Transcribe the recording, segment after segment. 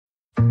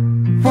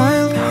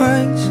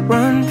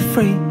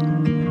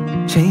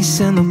free,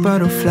 chasing the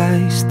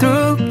butterflies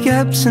through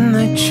gaps in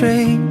the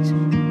trees.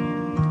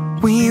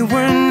 We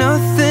were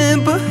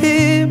nothing but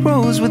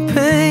heroes with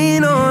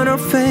pain on our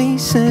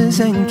faces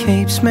and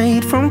capes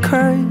made from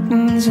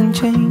curtains and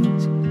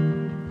chains.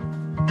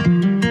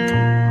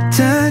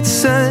 Dad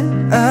said,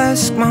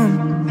 ask Mom,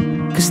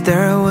 'cause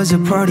there was a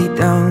party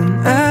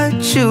down at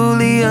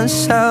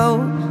Julia's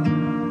house.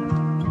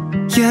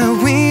 Yeah,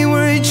 we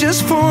were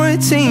just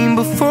 14,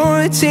 but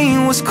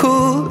 14 was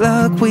cool.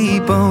 Like we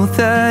both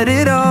had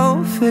it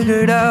all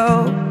figured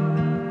out.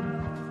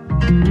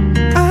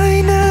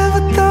 I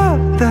never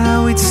thought that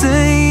we'd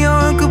say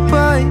our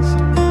goodbyes.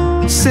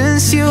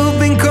 Since you've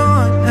been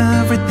gone,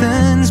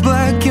 everything's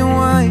black and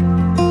white.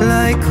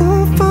 Like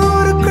old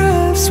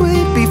photographs,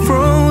 we'd be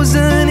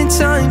frozen in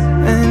time,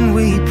 and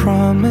we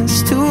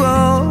promised to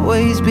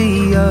always be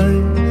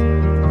us.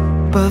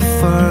 But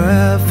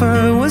forever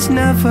was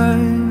never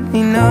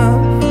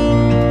enough.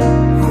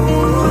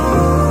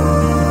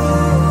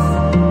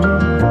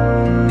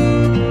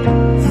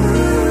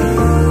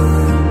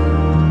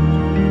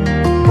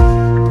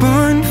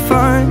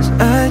 Bonfires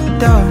at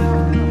dark,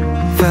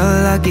 felt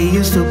like it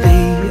used to be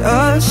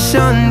us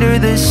under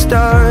the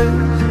stars.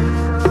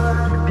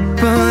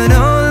 But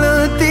all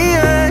of the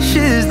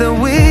ashes that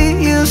we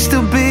used to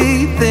be,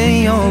 they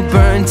all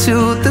burned to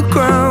the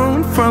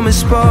ground from a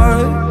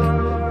spark.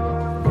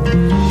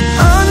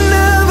 I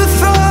never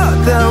thought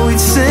that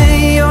we'd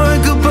say our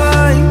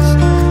goodbyes.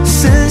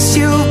 Since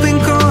you've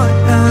been gone,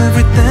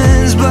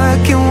 everything's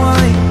black and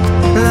white.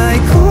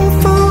 Like old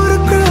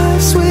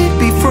photographs, we'd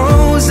be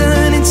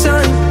frozen in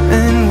time,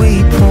 and we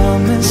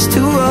promised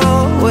to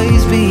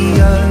always be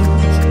us.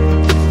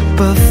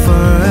 But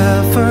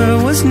forever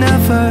was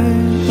never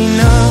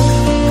enough.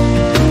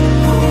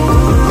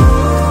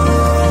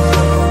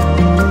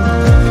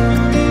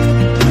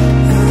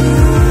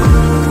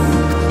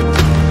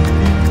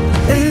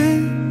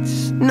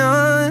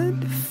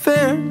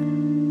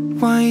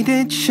 Why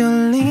did you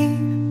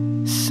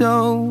leave so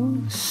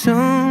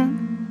soon?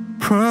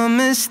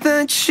 Promised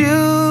that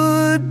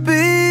you'd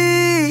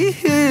be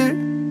here,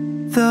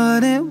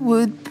 thought it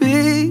would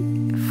be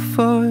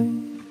for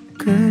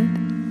good.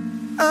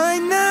 I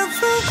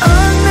never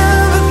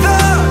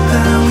thought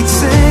that we'd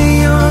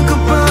say our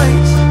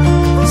goodbyes.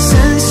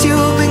 Since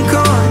you've been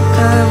gone,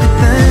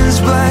 everything's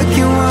black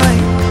and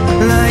white.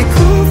 Like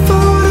old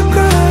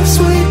photographs,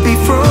 we'd be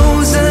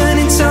frozen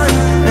in time,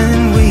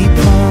 and we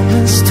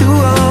promised to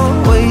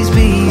always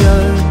be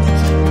us.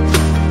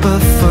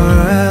 But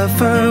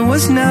forever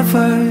was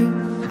never.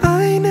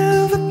 I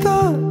never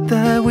thought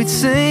that we'd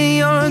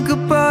say our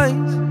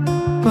goodbyes,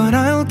 but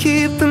I'll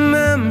keep the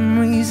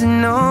memories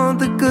and all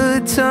the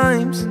good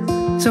times.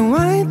 So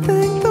I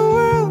thank the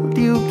world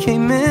you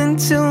came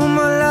into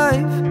my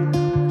life.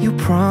 You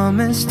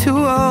promised to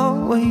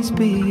always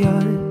be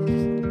us.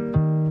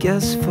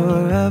 Guess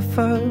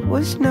forever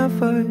was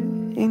never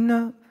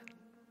enough.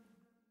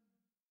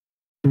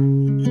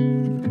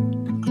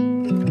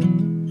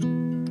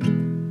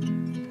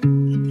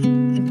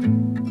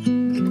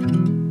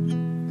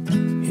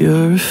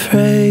 You're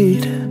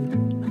afraid,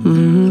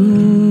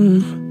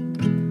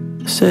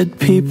 said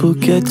people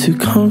get too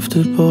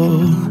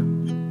comfortable,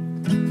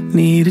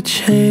 need a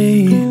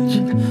change,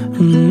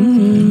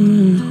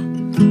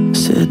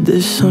 said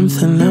there's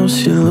something else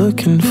you're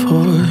looking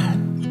for.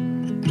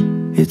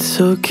 It's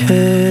okay.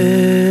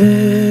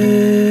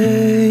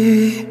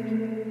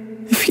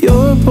 If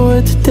you're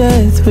bored to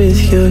death with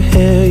your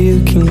hair, you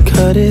can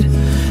cut it.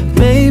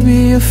 Maybe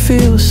you'll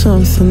feel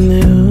something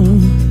new.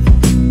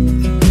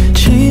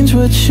 Change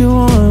what you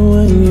want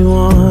when you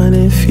want.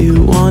 If you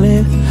want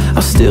it,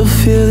 I'll still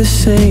feel the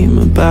same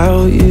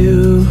about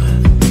you.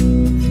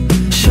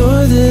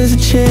 Sure, there's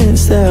a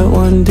chance that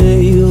one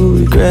day you'll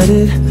regret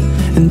it,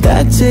 and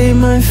that day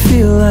might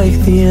feel like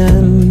the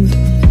end.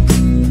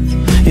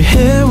 Your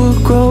hair will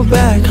grow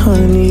back,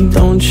 honey,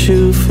 don't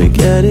you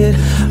forget it.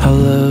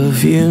 I'll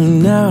love you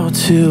now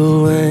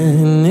till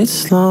when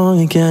it's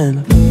long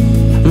again.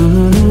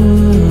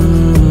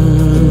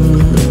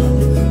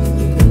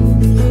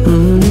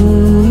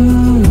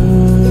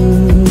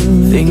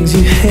 Things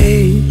you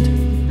hate,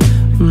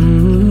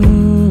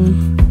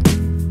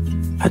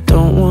 I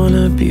don't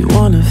wanna be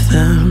one of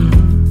them.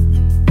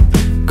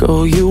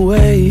 Go your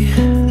way,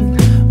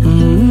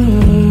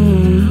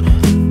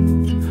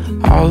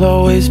 I'll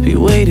always be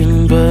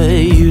waiting, but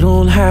you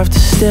don't have to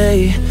stay.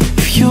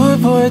 If you're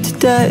bored to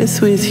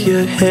death with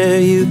your hair,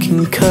 you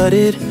can cut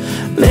it.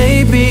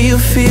 Maybe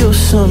you'll feel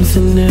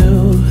something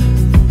new.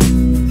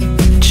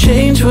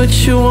 Change what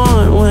you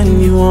want when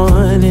you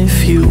want. If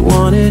you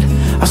want it,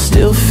 I'll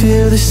still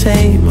feel the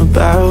same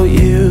about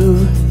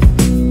you.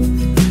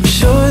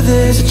 Sure,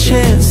 there's a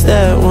chance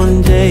that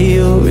one day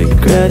you'll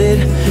regret it,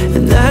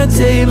 and that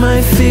day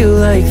might feel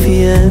like the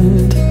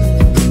end.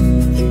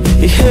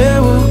 Your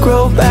hair will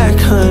grow back,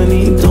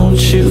 honey,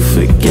 don't you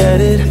forget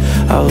it.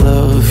 I'll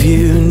love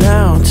you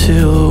now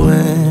till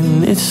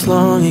when it's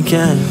long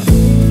again.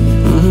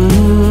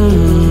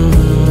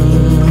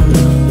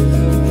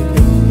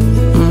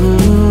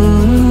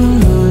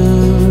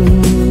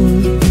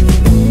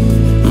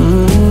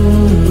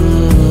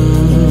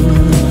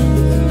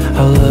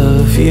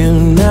 you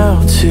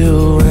now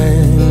to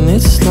when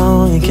it's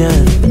long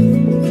again.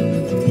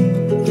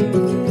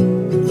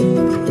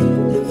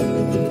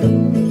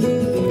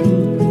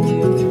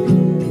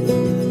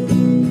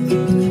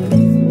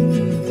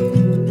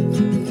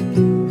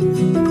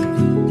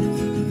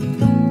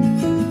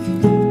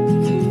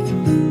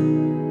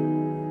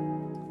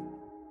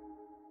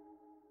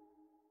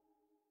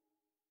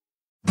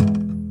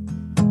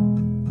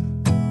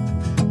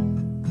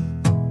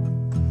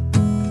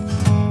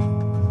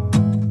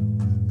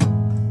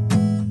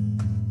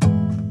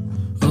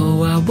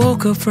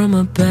 Woke up from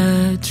a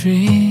bad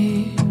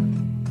dream.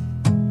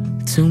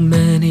 Too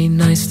many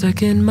nights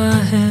stuck in my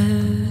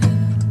head.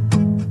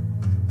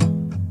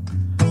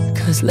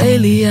 'Cause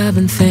lately I've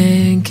been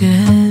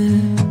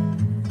thinking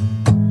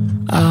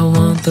I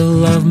want the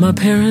love my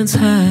parents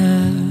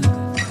had.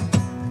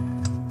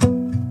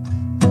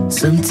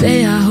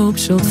 Someday I hope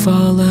she'll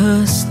fall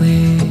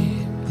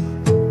asleep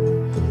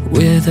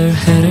with her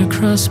head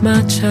across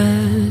my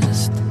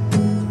chest.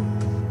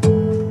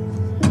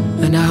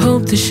 And I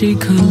hope that she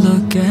could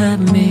look at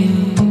me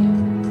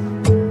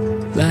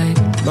like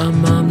my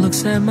mom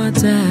looks at my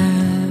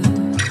dad.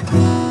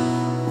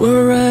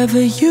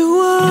 Wherever you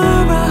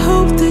are, I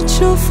hope that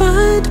you'll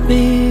find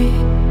me.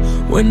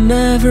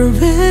 Whenever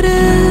it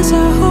is,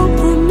 I hope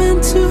we're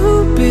meant to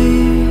be.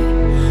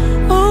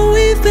 Oh,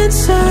 we've been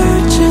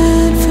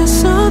searching for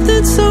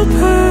something so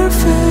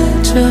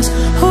perfect. Just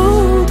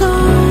hold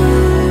on.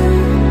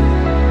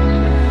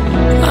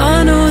 I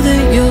know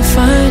that you'll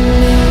find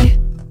me.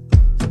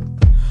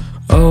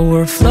 Oh,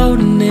 we're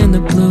floating in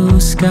the blue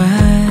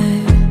sky,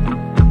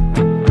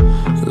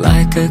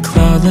 like a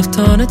cloud left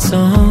on its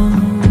own.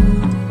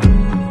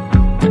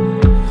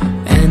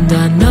 And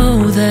I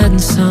know that in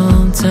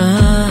some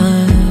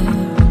time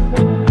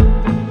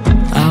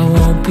I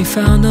won't be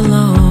found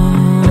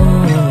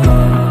alone.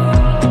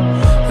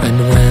 And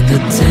when the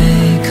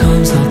day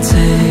comes, I'll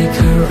take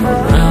her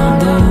around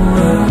the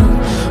world,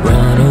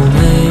 run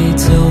away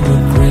till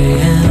we're gray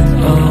and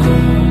old.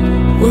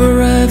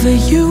 Wherever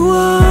you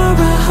are,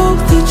 I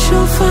hope that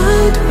you'll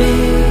find me.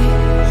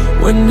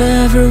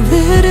 Whenever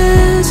it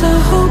is, I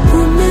hope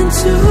we're meant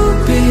to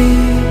be.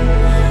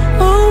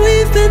 Oh,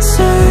 we've been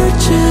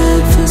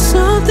searching for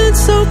something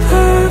so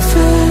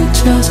perfect.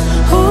 Just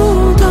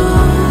hold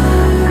on.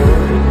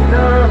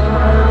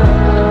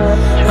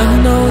 I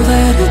know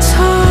that it's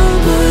hard,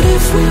 but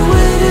if we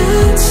wait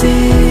and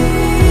see,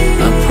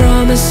 I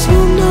promise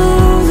you'll know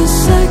the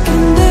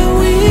second that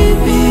we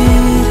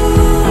meet.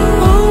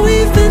 Oh,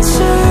 we've been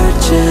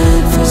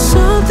searching for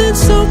something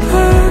so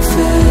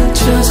perfect.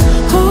 Just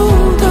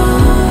hold on.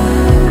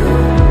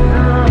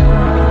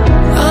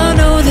 I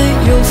know that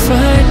you'll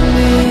find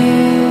me.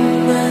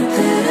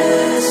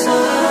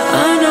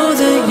 I know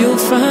that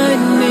you'll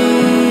find me.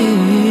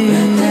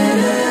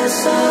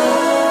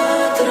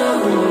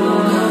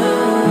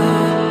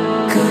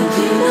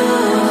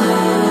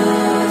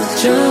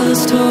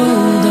 Just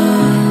hold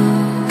on.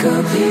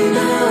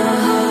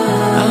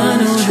 I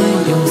know that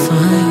you'll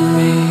find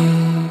me.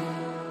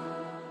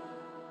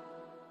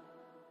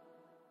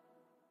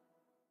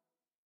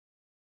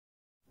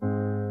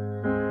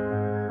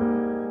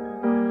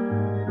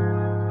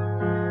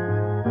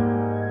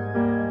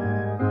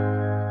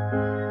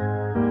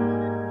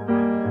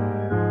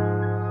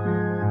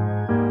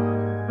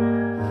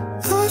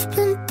 I've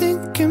been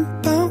thinking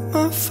about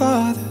my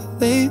father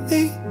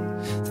lately,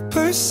 the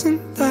person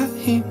that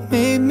he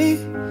made me,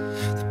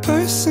 the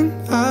person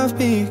I've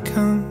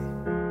become.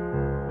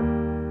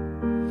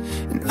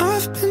 And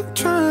I've been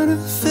trying to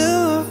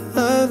fill all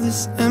of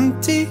this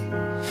empty,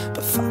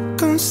 but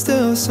fuck, I'm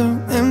still so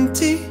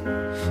empty.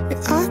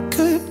 Yeah, I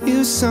could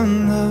use some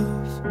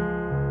love.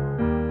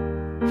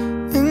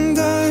 And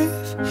I've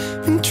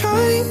been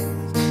trying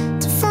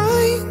to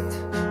find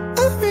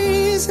a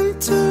reason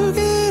to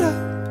get up,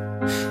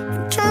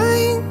 been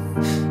trying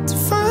to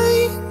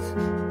find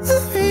a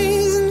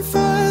reason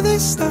for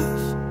this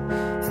stuff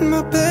in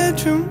my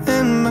bedroom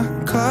and my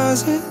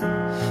closet.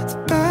 The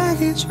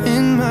baggage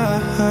in my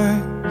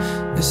heart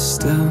is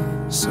still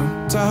so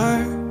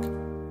dark.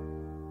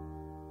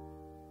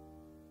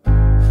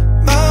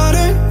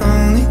 Modern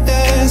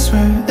loneliness,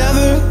 we're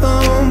never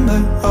alone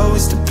but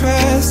always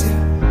depressed. Yeah.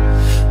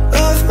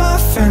 Love my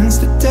friends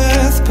to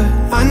death, but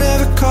I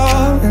never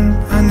call and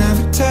I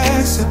never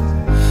text. So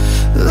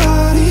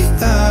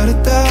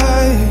la-di-da-da-da,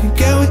 you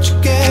get what you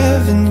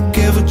give and you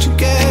give what you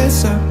get.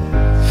 So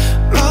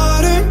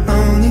modern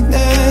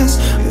loneliness,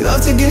 we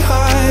love to get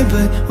high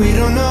but we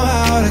don't know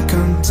how to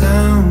come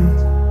down.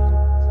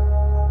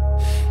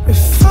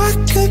 If I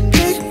could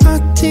break my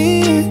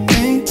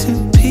DNA to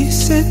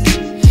pieces,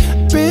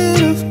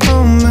 rid of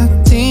all my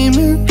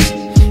demons,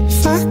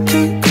 if I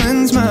could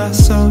cleanse my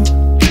soul,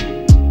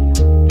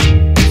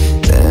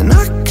 then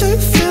I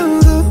could fill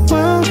the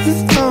world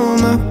with all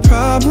my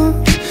problems.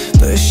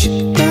 But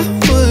shit, that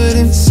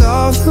wouldn't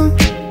solve them,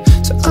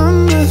 so I'm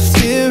left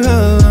here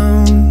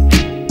alone.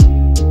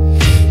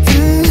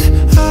 And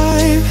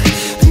I've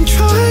been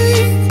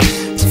trying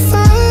to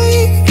find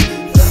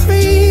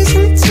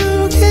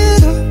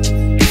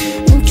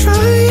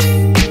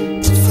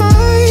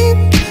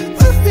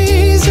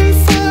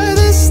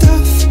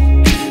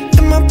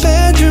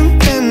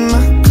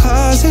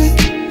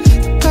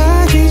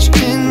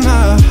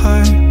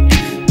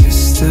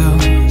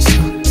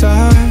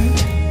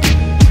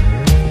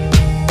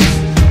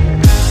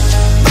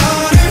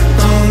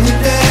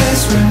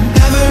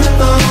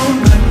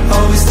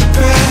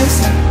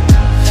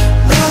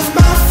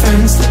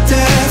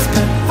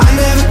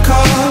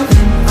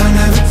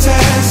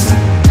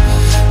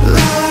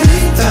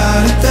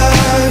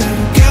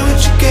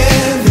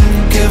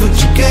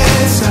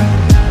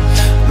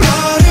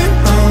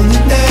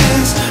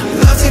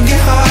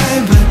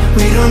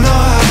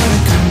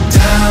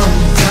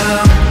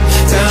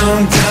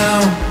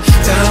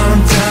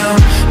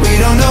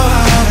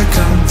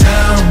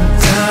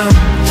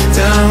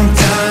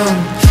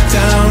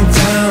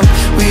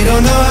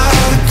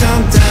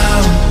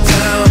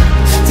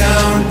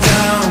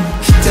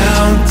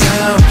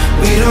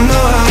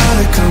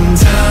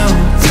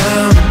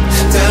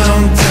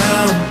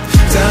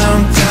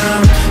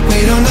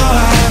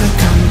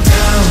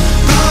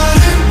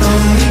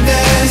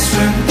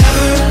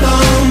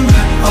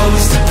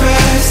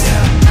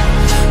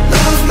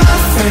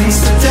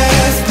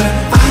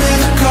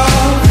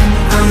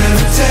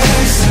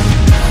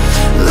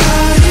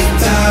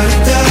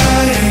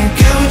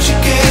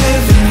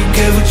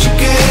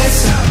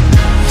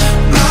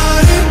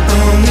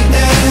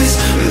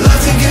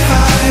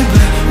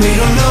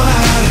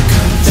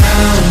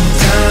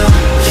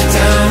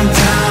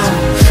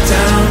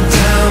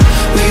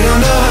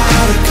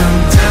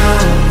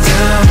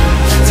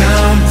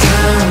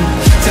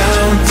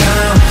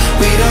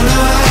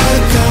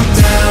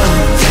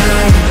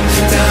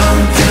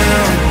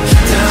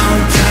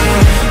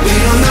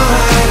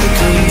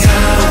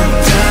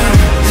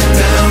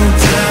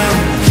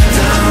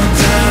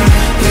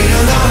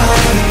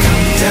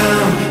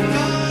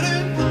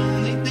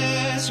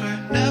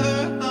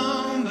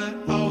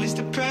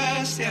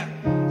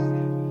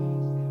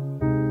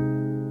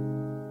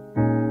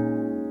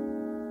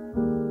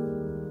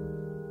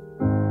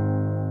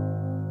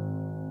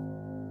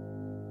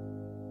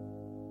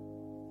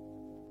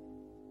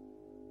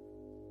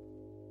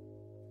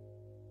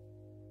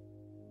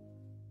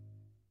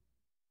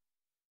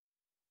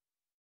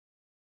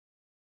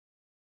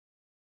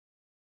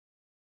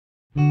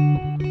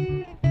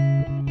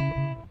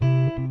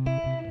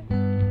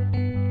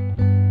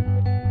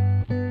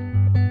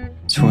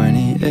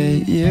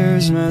 "28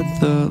 years, met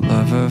the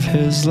love of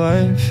his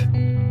life.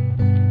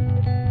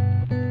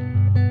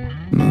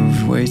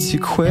 Moved way too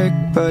quick,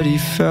 but he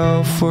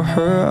fell for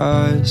her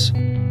eyes.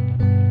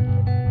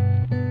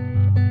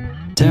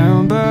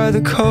 Down by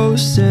the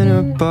coast in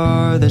a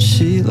bar that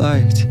she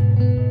liked,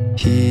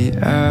 he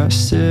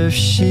asked if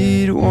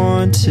she'd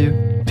want to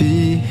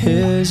be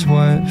his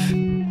wife.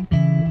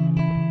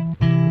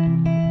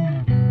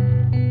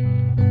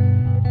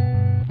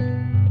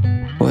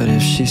 What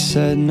if she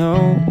said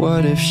no?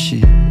 What if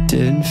she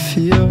didn't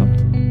feel?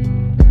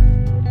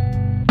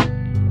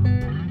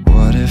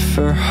 What if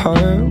her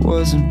heart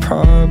wasn't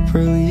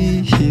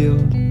properly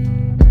healed?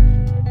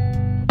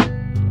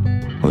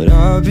 Would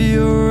I be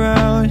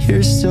around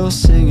here still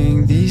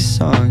singing these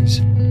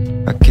songs?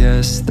 I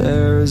guess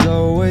there's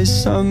always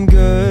some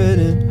good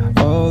in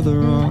all the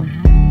wrong.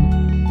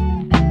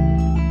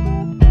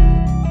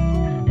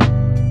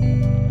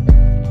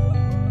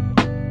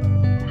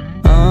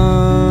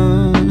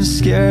 I'm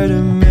scared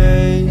to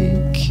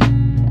make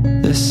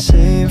the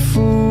same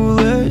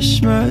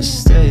foolish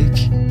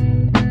mistake.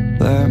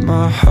 Let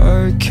my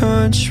heart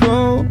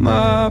control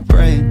my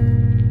brain.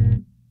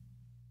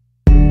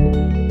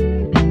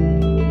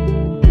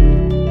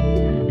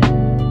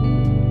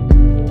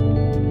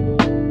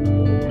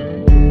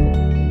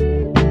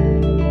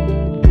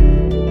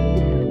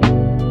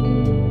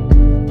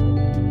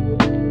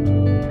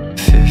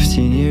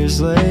 15 years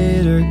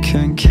later,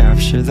 can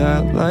capture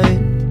that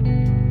light.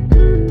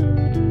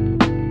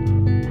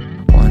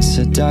 Once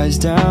it dies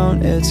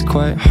down, it's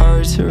quite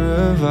hard to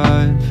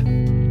revive.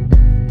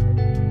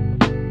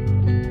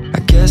 I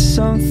guess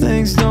some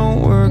things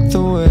don't work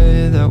the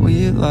way that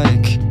we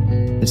like.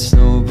 It's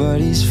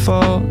nobody's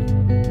fault.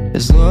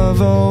 Is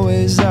love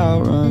always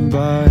outrun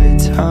by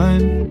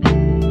time?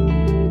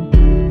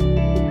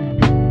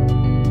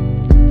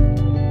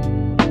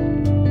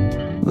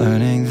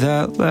 Learning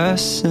that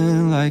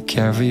lesson like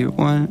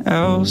everyone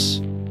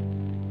else.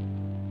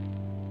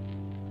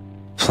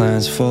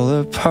 Plans fall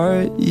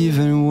apart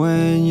even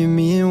when you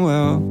mean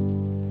well.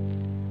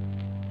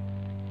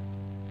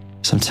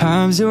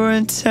 Sometimes your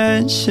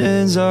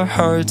intentions are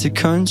hard to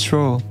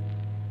control.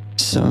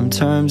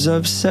 Sometimes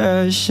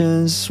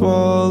obsessions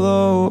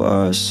swallow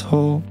us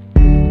whole.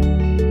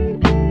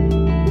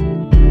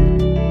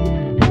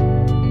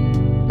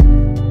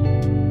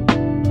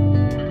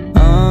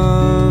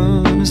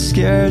 I'm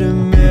scared to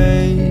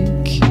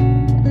make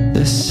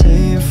the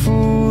same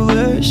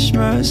foolish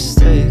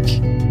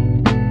mistake.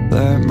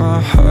 Let my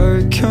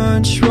heart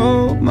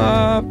control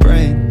my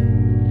brain.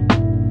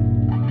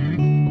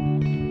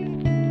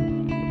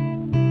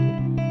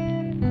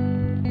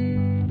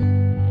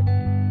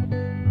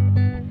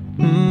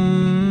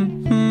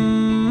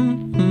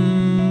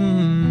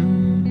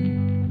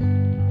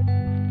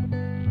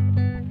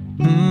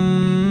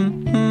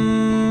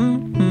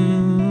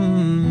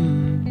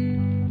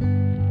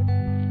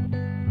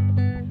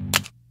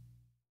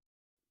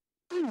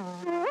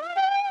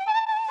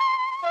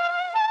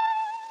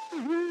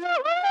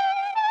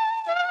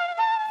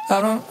 I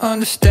don't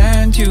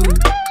understand you,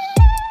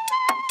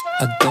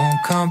 I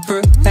don't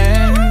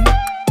comprehend.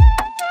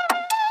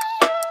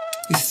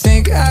 You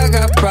think I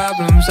got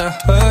problems, I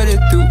heard it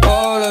through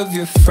all of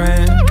your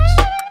friends.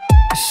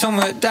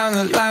 Somewhere down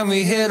the line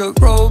we hit a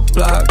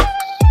roadblock,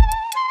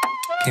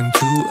 came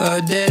to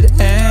a dead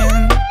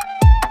end.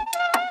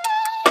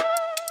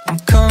 I'm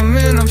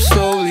coming up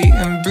slowly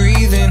and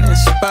breathing in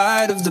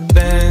spite of the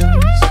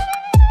bends.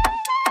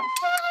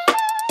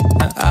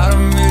 And I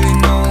don't really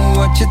know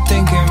what you're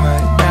thinking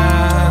right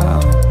now.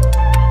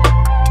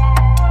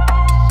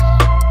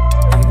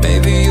 And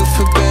maybe you'll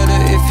feel better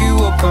if you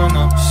open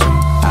up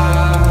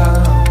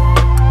somehow.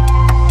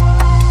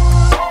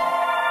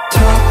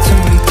 Talk to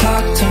me,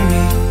 talk to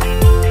me.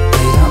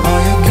 Lay down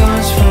all your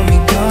guns for me,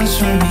 guns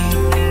for me.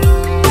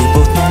 We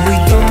both know we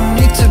don't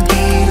need to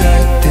be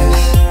like this,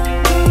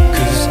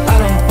 'cause I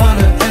don't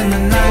wanna end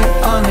the night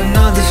on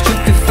another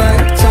stupid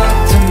fight. Talk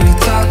to me,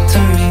 talk to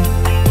me.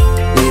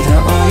 Lay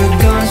down all your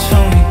guns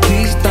for me,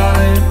 please,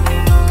 darling.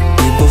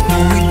 We both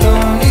know we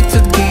don't need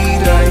to be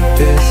like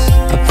this.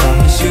 I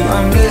promise you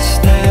I'm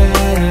listening,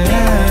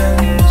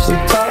 so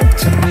talk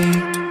to me.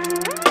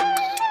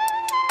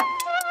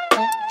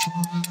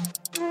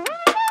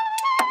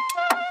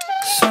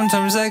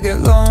 Sometimes I get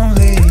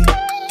lonely,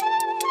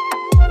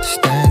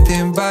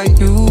 standing by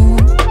you.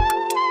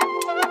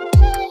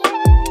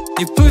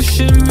 You're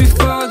pushing me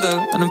further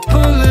and I'm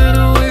pulling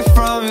away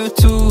from you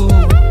too.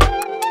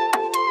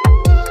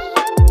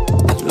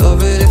 I'd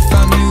love it if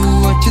I knew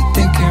what you're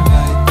thinking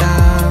right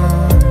now.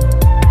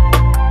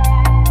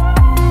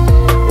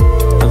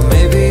 And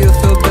maybe you'll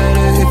feel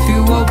better if you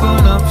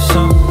open up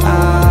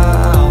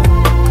somehow.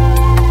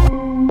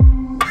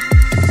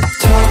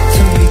 Talk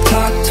to me,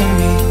 talk to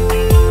me.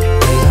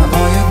 Lay down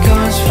all your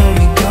guns for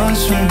me,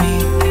 guns for me.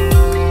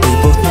 We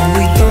both know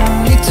we don't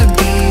need to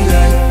be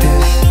like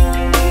this,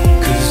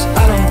 'cause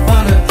I don't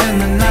wanna end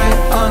the night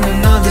on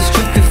another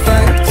stupid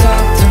fight.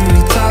 Talk to me,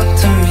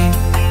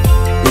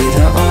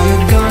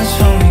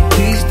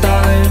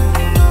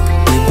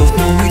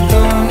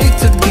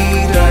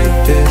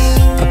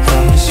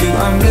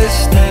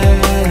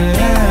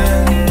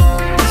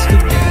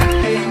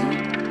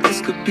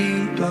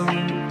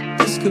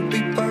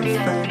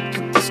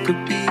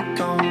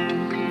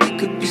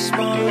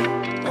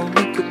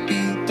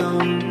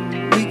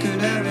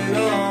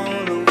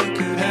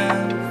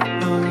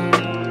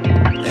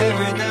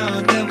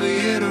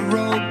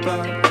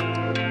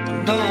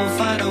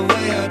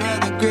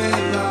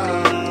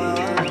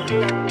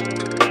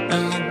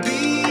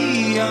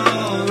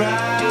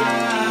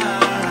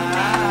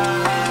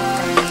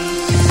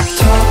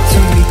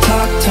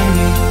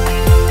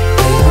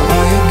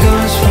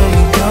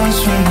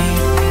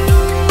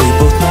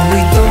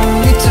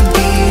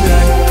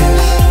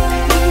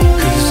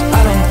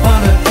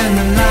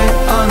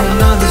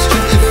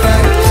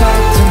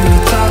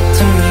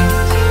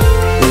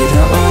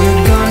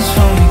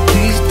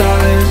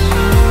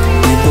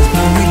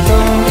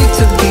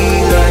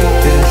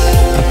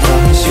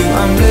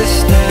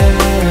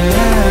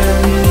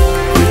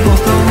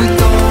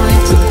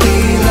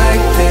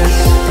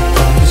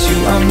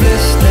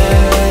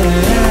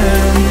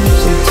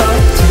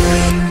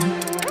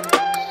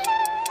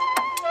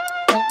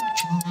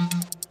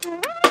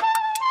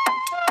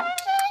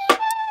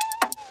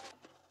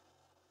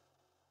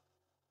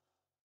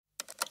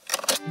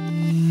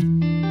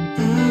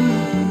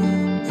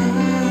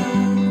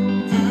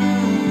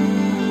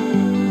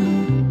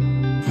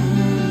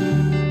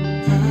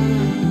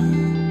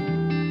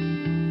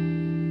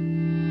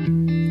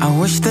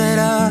 wish that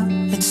I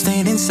had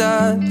stayed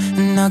inside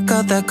and I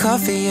got that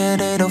coffee at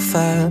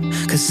 8:05.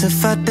 Cause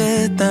if I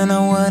did, then I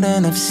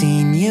wouldn't have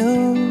seen you.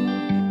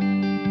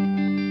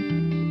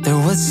 There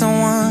was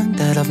someone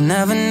that I've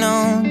never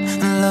known,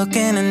 and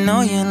looking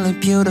annoyingly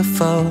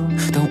beautiful.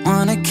 Don't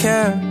wanna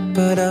care,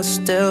 but I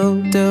still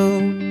do.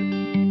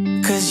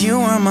 Cause you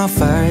were my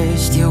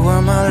first, you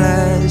were my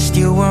last,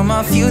 you were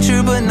my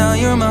future, but now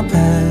you're my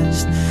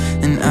past.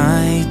 And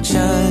I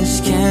just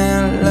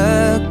can't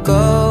let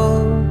go.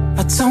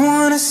 I don't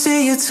wanna see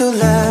you two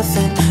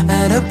laughing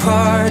at a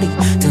party,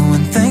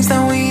 doing things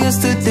that we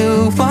used to do,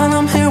 while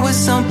I'm here with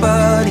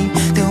somebody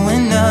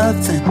doing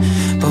nothing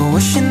but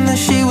wishing that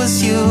she was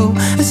you.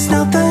 It's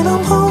not that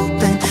I'm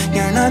hoping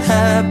you're not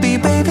happy,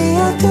 baby,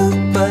 I do,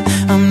 but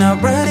I'm not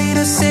ready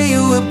to see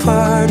you at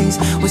parties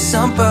with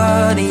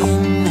somebody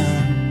now,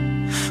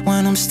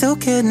 when I'm still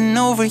getting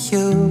over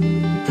you.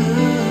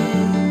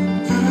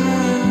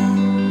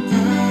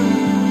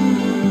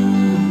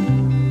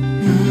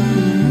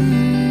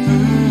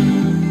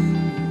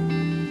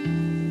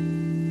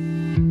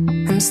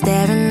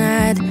 Staring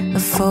at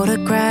a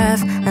photograph,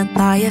 I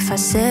thought if I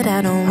said I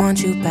don't want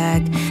you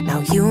back, now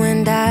you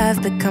and I've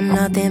become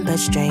nothing but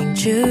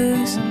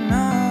strangers.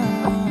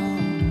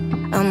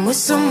 I'm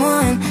with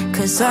someone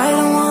cause I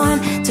don't want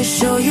to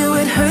show you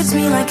it hurts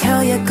me like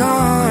hell you're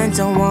gone.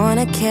 Don't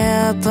wanna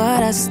care but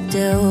I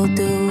still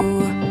do.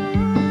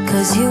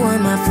 Cause you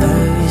were my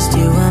first,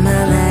 you were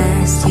my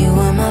last, you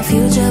were my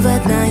future,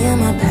 but now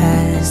you're my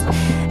past.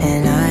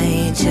 And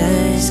I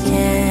just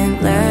can't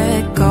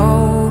let go.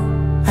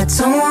 I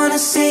don't wanna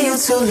see you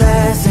two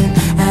laughing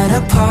at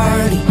a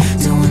party,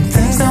 doing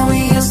things that we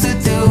used to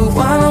do,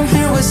 while I'm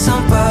here with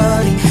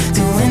somebody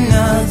doing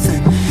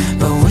nothing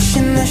but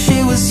wishing that she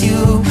was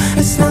you.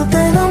 It's not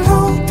that I'm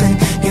hoping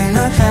you're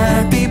not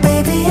happy,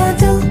 baby, I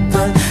do,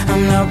 but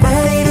I'm not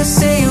ready to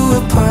see you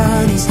at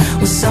parties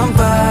with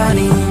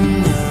somebody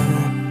new,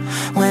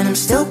 when I'm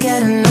still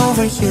getting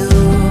over you.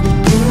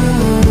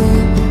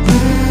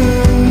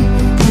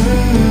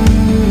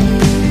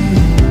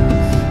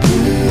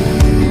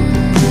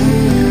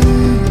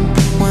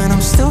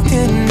 Still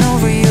getting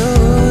over you.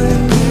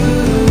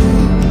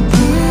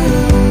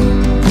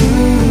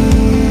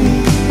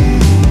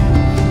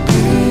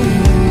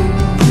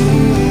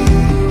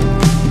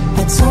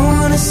 I don't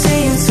wanna see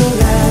you two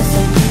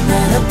laughing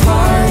at a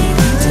party,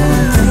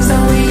 doing things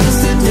that we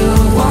used to do,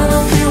 while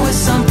I'm here with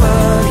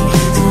somebody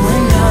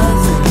doing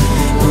nothing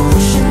but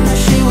wishing that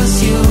she was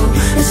you.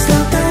 It's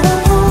not that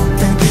I'm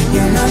hoping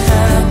you're not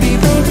happy,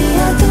 baby,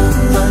 I do,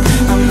 but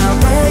I'm not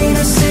ready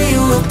to see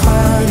you at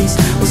parties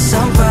with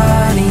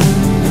somebody,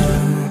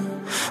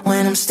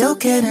 when I'm still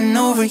getting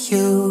over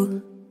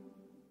you.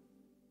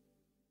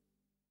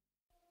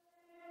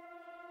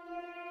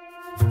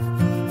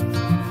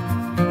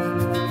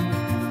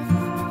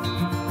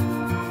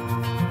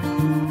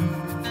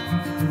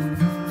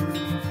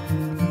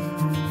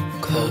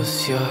 Close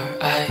your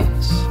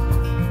eyes,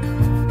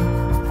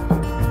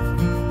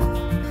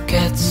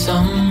 get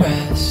some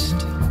rest.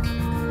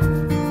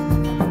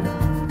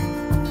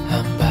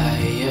 I'm by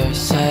your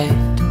side.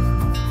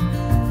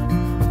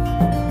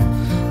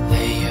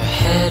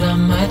 Head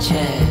on my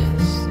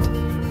chest.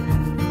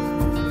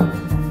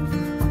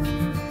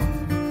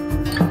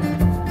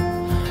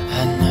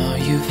 I know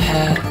you've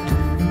had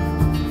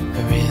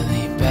a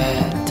really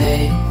bad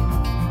day,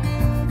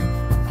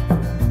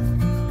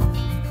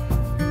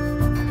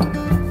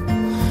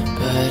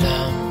 but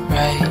I'm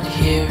right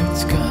here,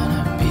 it's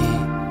gonna be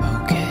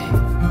okay.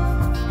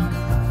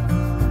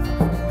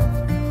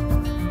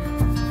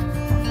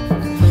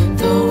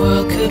 The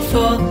world could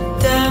fall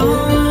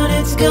down,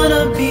 it's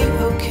gonna be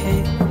okay.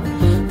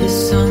 The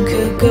sun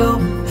could go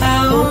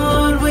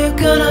out, we're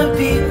gonna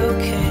be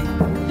okay.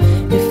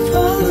 If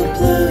all the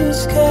blue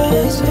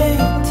skies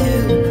fade to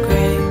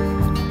gray,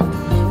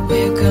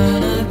 we're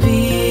gonna be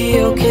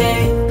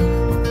okay.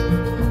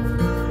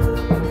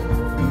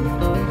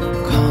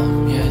 Calm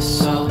your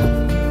soul,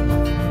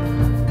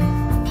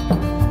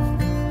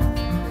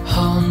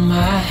 hold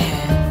my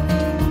hand,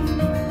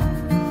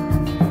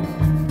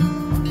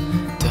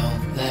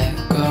 don't let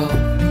go.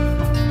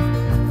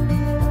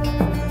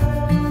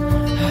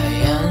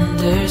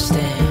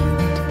 Understand.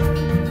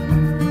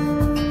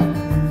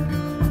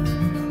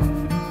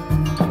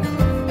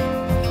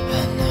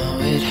 I know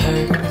it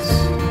hurts,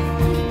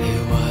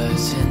 it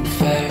wasn't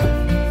fair.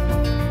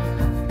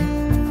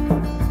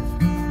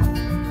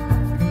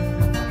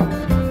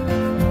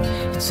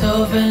 It's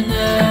over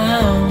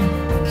now,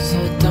 so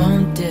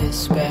don't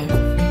despair.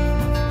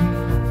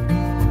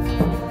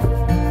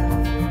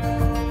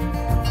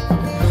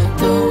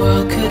 The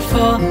world could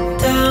fall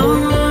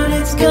down,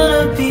 it's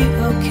gonna be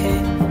okay.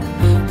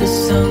 The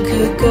sun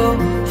could go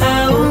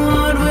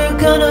out, we're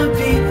gonna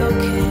be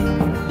okay.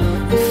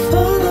 If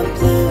all the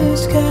blue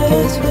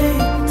skies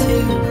fade to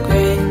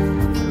gray,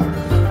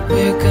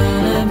 we're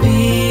gonna be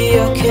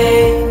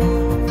okay.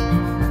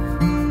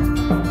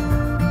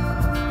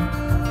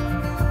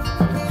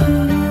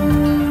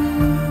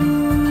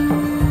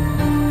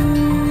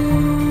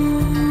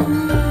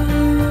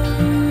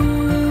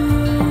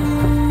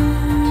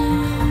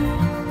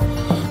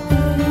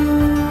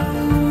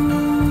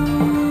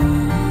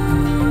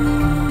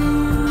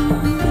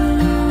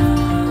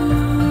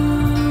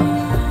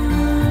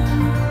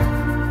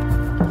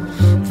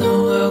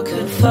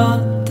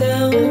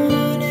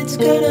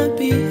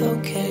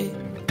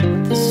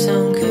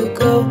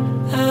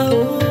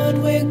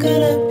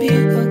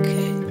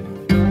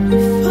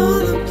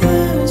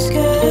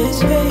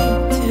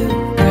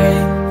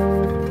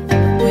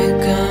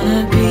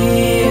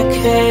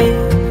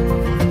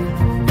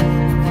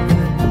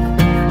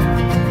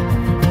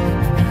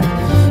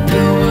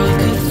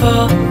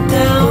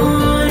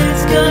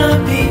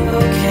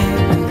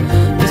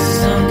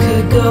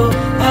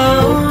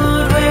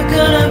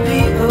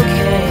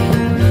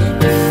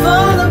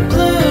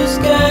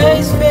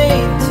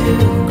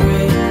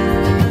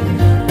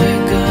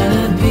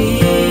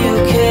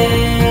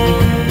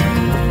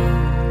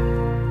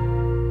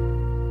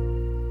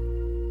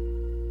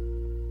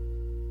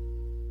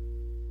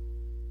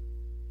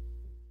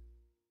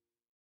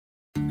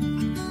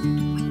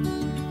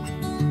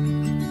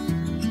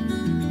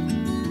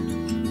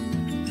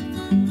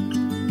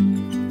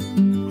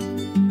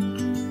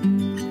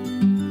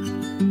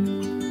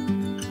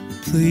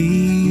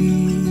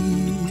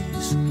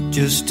 please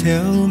just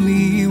tell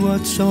me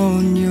what's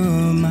on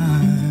your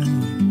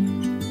mind.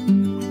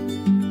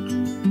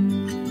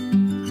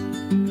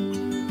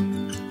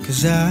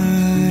 'Cause I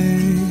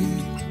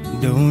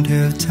don't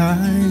have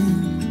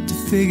time to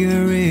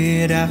figure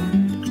it out.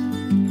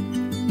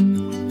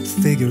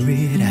 Figure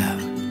it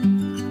out.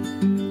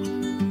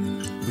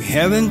 We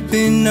haven't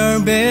been our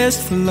best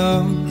for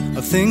long.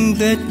 I think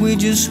that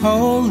we're just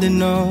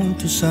holding on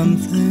to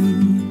something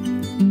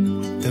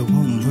that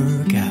won't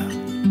work out.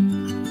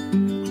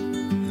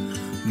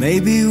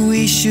 Maybe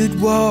we should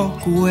walk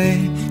away,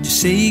 just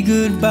say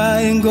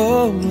goodbye and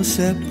go our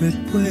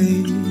separate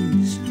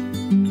ways.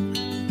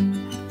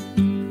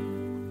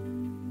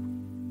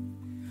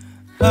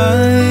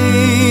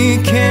 I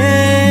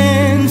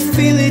can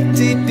feel it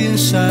deep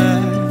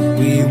inside.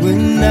 We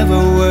will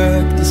never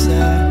work this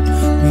out.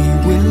 We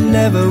will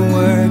never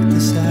work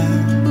this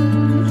out.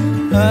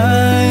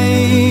 I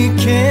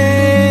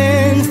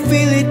can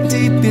feel it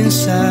deep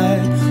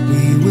inside.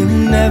 We will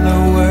never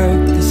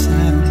work this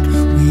out.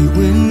 We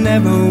will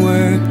never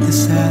work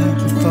this out.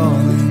 We're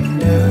falling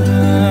down.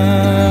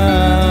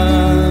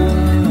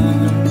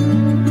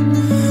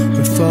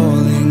 We're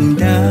falling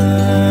down.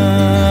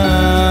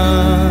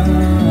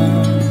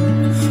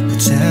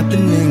 What's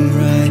happening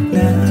right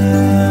now?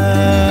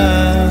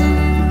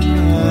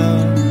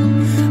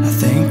 I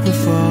think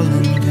we're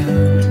falling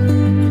down.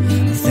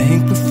 I think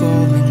we're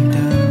falling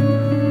down.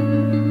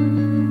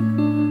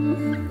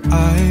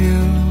 I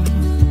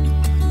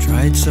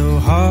tried so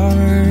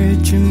hard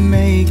to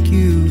make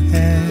you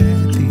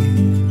happy,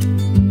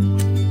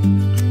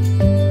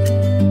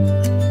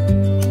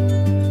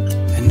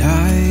 and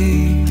I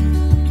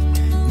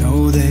know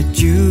that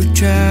you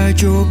tried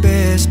your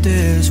best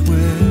as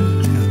well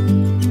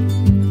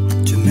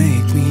to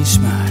make me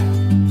smile.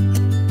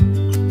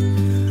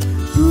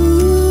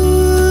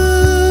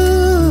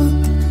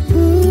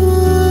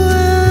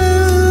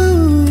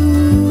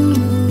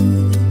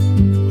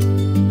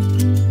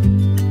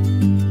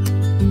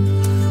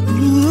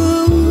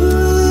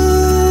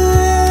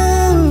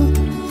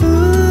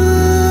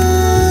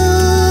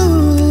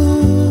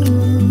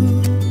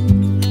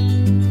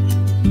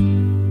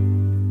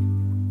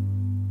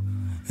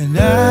 And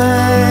I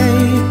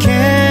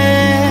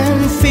can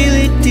feel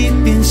it deep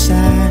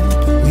inside.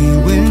 We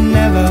will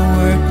never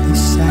work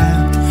this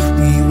out.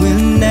 We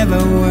will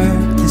never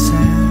work this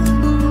out.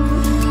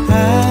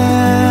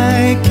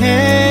 I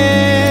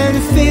can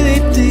feel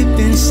it deep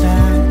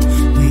inside.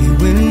 We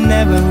will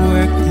never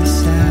work this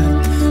out.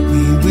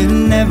 We will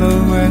never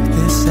work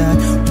this out.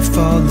 We're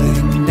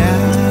falling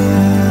down.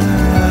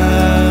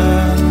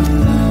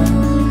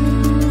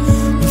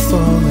 We're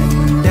falling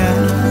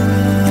down.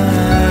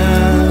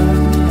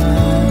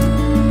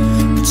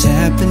 What's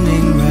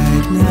happening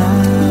right now?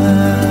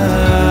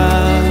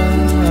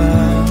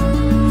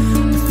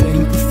 I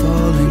think we're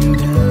falling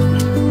down.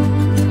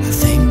 I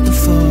think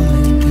we're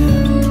falling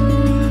down.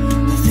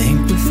 I think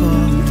we're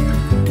falling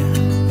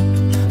down.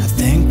 I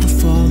think we're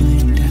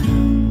falling down.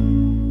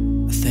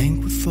 I think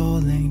we're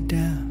falling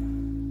down.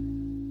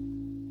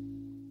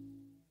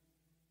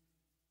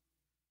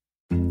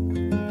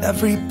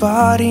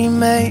 Everybody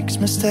makes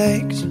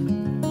mistakes,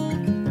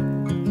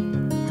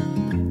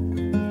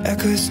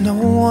 'cause no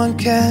one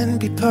can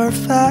be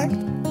perfect.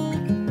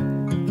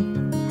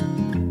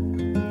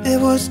 It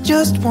was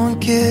just one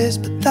kiss,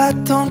 but that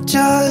don't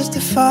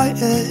justify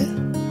it.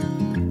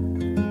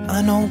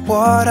 I know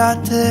what I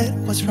did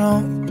was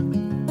wrong,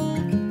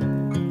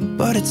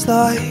 but it's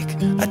like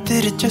I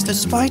did it just to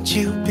spite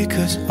you,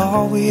 because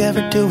all we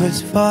ever do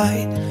is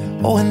fight.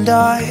 Oh, and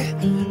I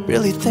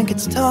really think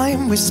it's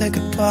time we say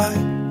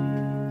goodbye.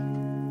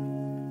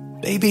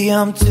 Baby,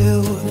 I'm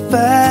too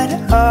fed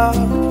up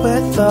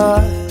with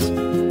us.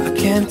 I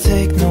can't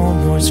take no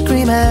more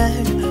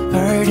screaming,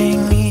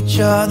 hurting each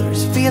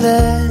other's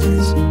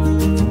feelings.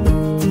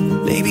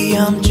 Baby,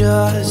 I'm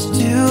just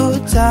too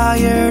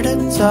tired to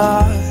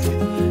talk,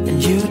 and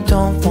you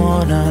don't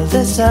wanna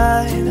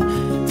listen.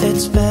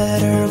 It's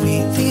better we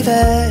leave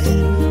it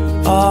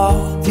all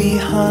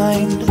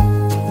behind.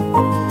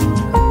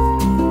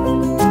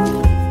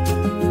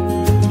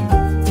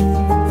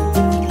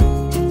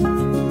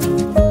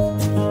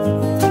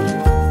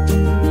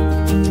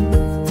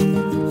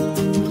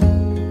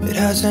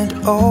 Hasn't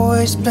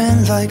always been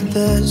like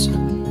this.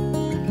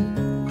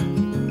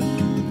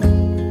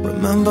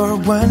 Remember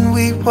when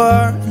we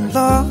were in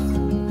love?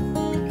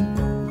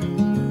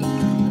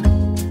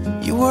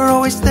 You were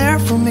always there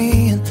for me,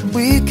 and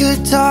we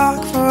could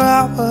talk for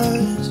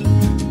hours.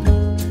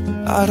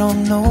 I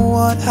don't know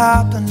what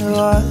happened to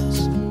us.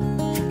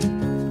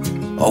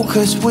 Oh,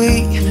 'cause we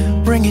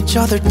bring each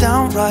other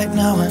down right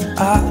now, and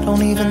I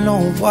don't even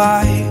know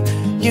why.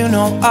 You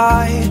know,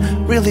 I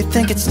really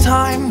think it's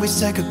time we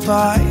say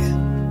goodbye.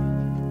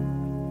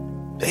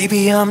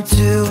 Baby, I'm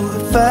too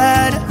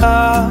fed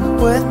up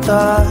with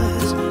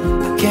us.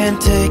 I can't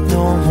take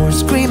no more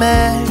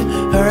screaming,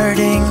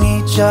 hurting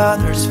each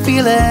other's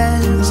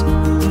feelings.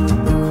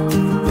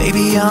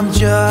 Baby, I'm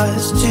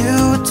just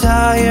too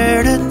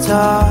tired to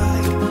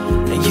talk,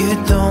 and you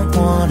don't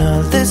wanna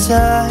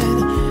listen.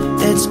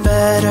 It's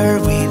better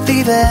we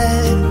leave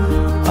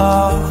it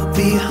all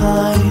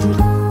behind.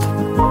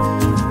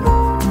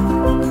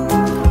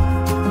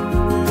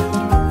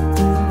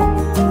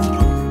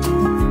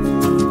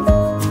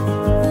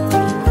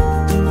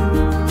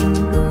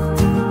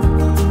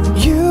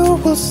 You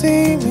will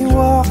see me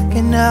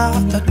walking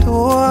out the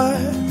door.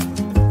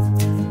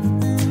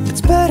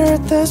 It's better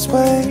this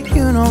way,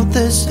 you know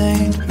this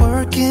ain't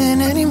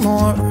working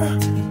anymore.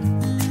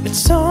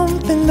 It's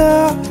something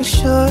that we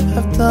should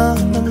have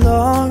done a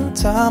long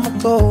time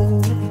ago.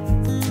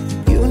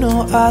 You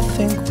know I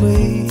think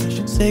we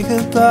should say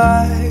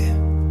goodbye.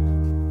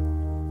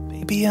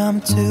 Maybe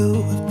I'm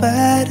too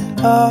fed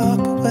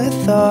up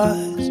with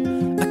us.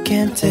 I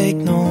can't take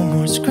no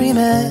more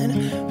screaming,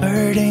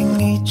 hurting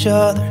each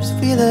other's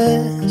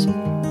feelings.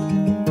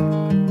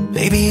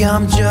 Maybe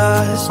I'm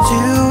just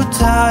too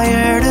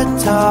tired to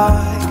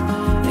talk,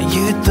 and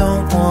you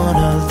don't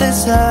wanna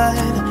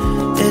listen.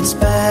 It's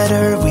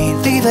better we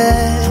leave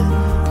it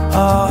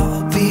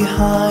all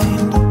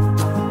behind.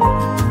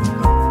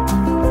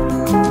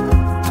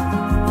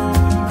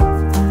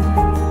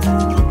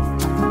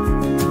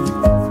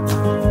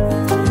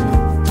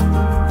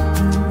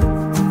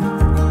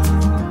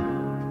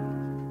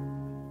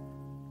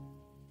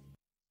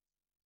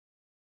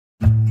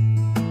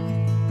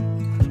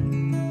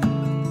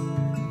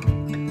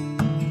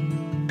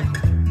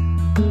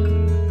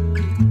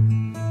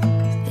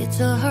 It's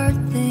a hard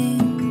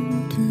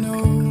thing to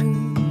know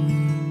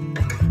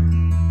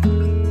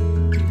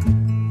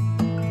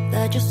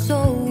that your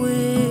soul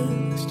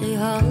will stay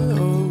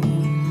hollow.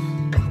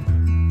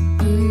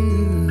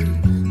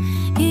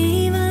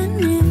 Even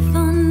if I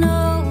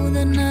know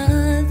that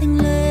nothing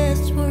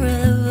lasts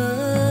forever,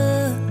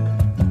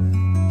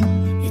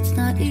 it's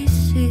not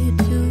easy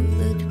to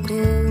let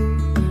go.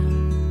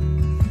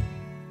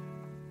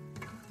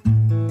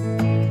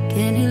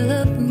 Can you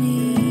love me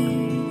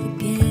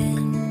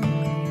again?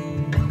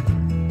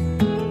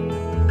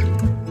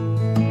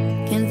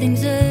 Can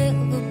things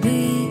ever be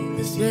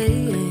the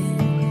same?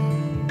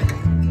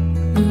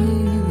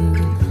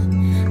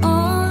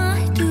 All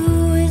I do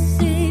is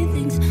see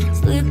things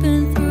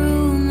slipping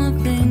through my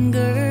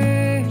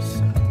fingers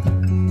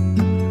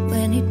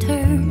when he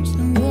turns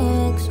and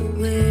walks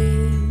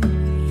away.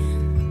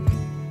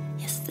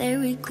 Yes,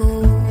 there he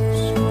goes.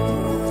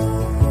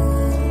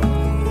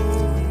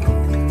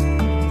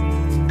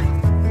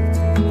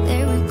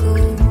 There he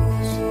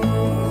goes.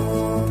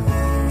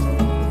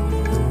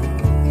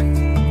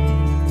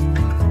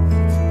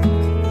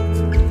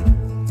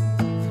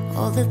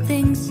 All the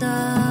things I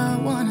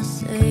wanna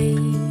say,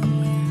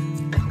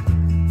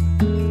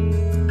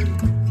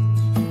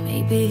 and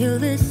maybe he'll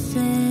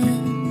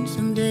listen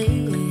someday.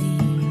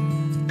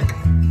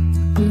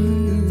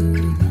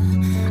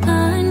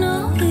 I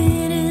know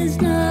it is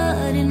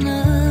not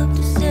enough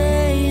to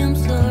say I'm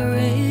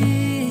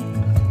sorry.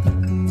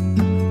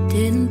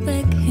 Didn't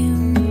beg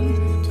him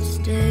to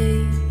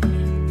stay,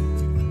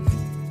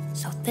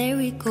 so there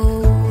he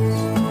goes.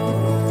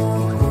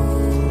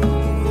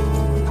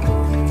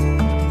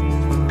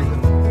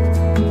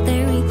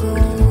 There he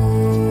goes.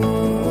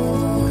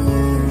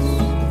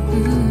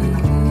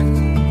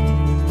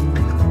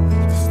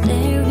 Yes,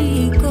 there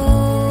he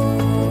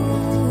goes.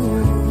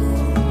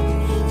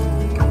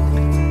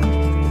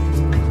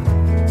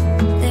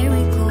 There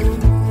he goes.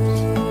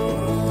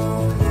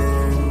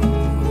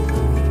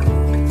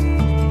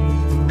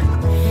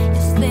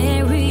 Yes,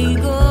 there he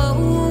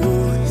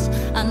goes.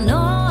 I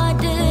know I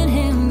did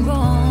him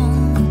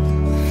wrong.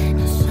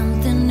 Now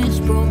something is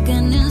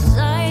broken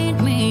inside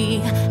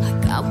me. I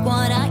got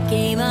what I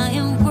gave, I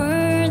am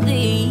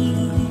worthy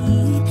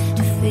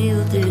to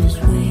feel this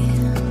way.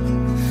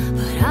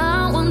 But I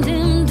want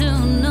him to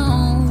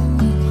know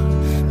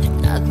that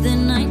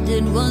nothing I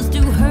did was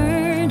to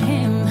hurt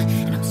him.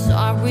 And I'm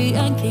sorry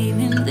I gave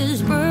him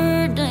this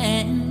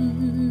burden.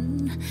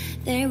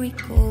 There he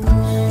goes.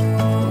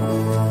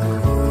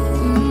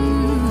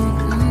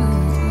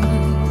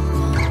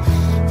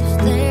 Yes,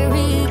 there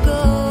he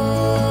goes.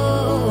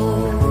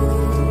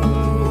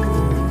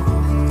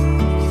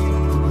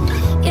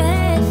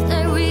 Yes,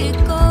 there he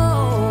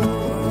goes.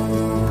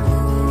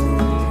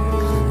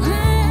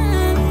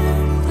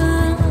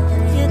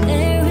 Yeah,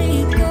 there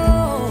he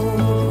goes.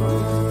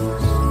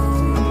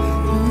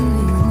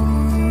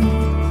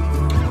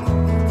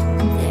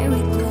 There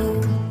he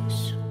goes.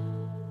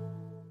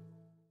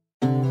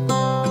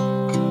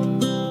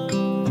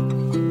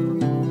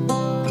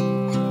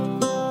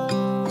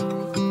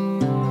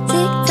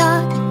 Tick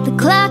tock, the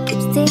clock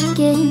keeps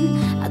ticking.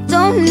 I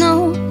don't know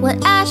what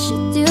I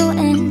should do,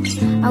 and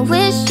I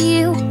wish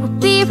you would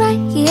be right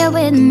here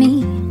with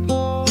me.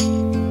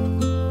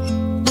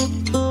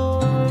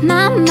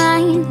 My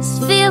mind is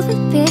filled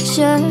with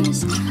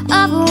pictures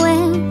of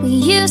when we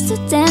used to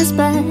dance,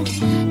 but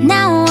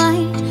now I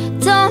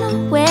don't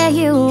know where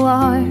you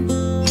are.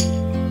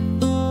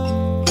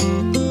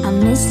 I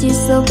miss you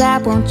so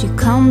bad, won't you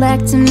come back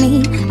to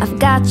me? I've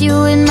got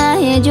you in my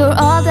head, you're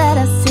all that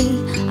I see.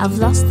 I've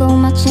lost all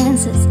my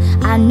chances.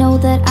 I know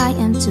that I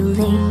am too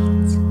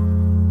late.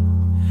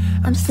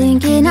 I'm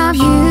thinking of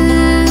you,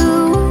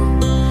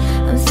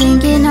 I'm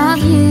thinking of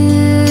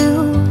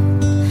you,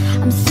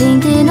 I'm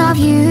thinking of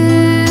you,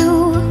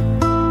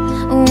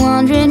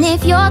 wondering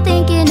if you're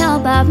thinking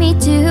about me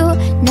too.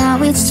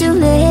 Now it's too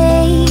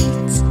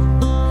late,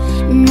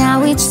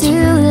 now it's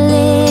too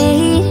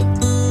late.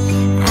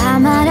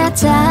 I'm out of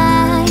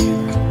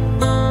time,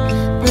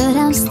 but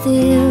I'm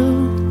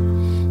still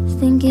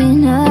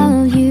thinking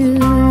of you.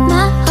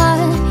 My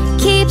heart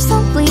keeps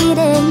on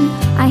bleeding.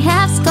 I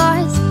have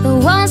scars, the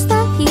ones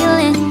not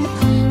healing.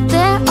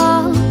 They're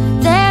all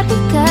there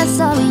because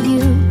of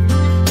you.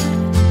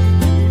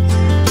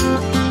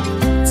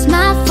 It's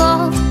my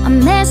fault, I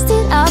messed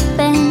it up,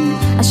 and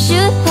I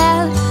should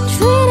have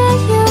treated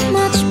you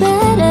much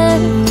better,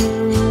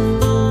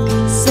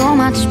 so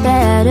much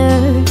better.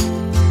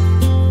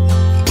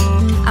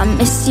 I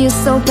miss you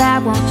so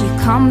bad, won't you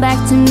come back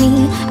to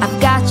me? I've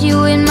got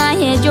you in my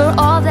head, you're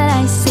all that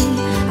I see.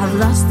 I've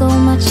lost all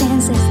my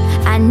chances,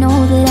 I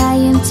know that I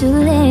am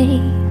too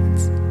late.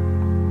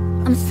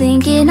 I'm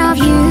thinking of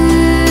you,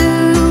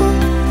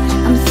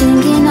 I'm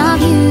thinking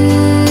of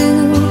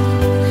you,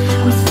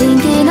 I'm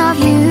thinking of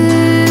you,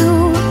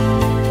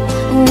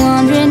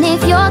 wondering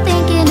if you're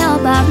thinking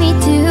about me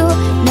too.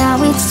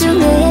 Now it's too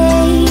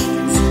late,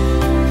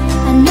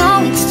 I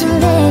know it's too late.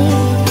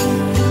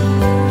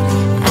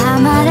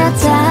 I'm out of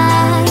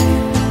time,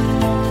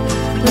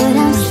 but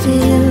I'm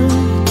still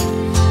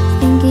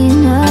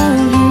thinking of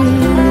you.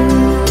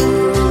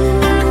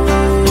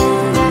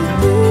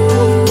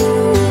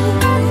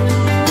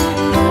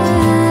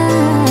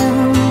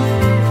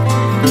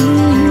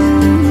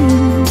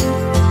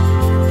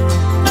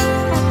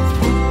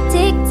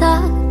 Tick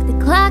tock, the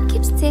clock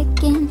keeps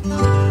ticking.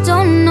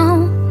 Don't know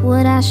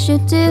what I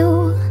should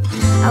do.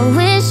 I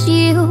wish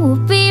you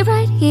would be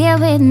right here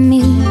with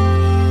me.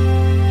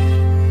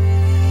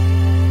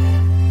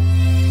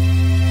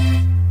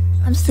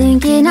 I'm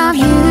thinking of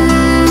you,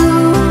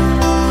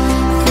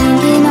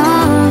 thinking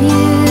of you,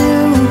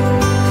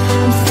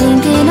 I'm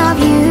thinking of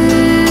you,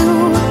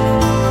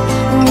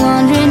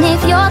 wondering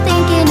if you're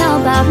thinking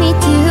about me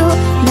too.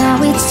 Now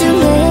it's too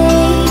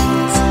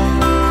late,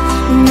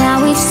 now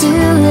it's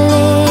too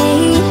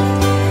late.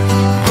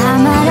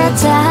 I'm out of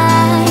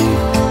time,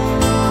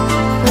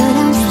 but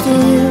I'm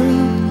still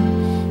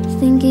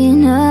thinking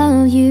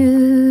of you.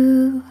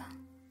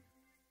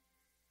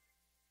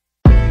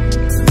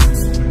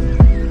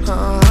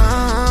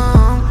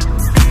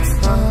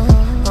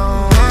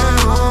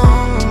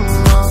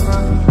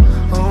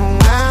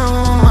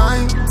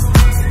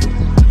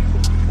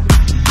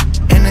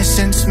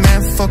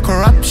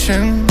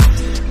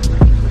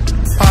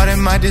 Pardon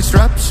my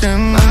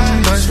disruption,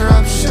 but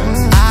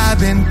I've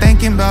been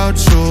thinking about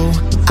you.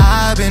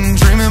 I've been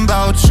dreaming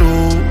about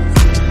you.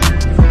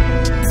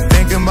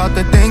 Thinking about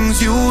the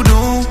things you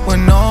do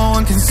when no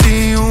one can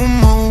see you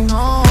move.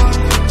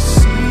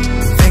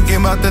 Thinking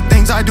about the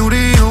things I do to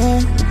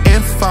you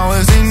if I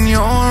was in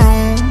your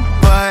room.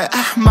 But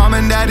mom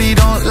and daddy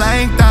don't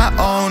like that,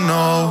 oh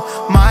no.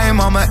 My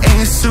mama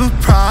ain't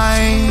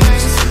surprised,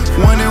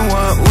 wondering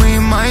what we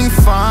might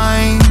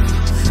find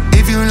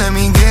if you let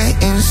me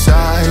get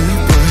inside.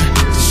 But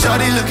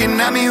shawty looking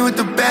at me with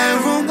the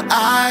bedroom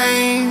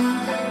eye.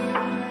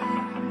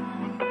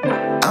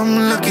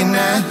 I'm looking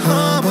at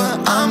her,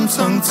 but I'm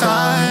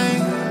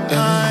tongue-tied.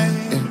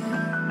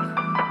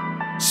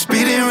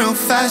 Speeding real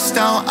fast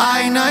down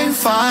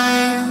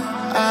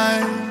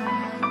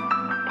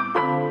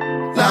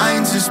I-95.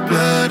 Lines as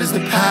blurred as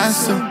the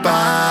passerby.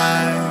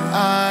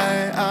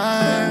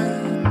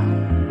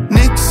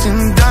 Nicks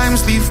and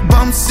dimes leave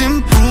bumps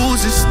and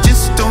bruises.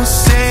 Just don't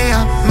say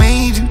I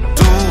made you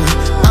do it.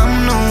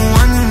 I'm the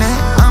one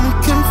that I'm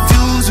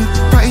confused with.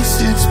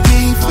 Prices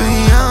paid for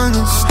young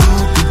and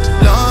stupid.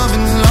 Love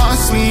and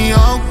loss, we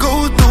all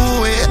go through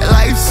it.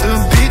 Life's a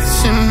bitch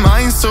and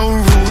mine's so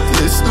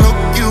ruthless. Look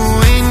you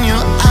in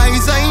your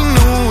eyes, I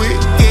knew it.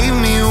 Gave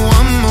me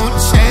one more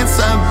chance,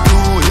 I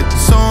blew it.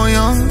 So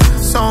young,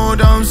 so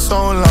dumb, so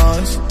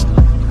lost.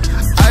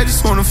 I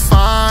just wanna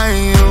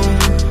find you.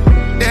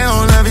 They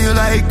don't love you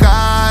like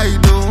I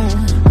do,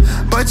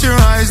 but your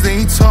eyes,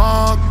 they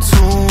talk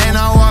too. And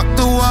I walk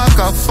the walk,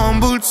 I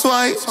fumbled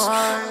twice.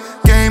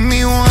 Gave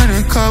me one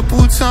a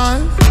couple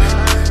times.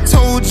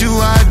 Told you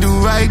I'd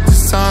do right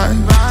this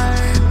time.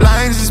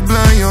 Lines just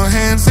blur your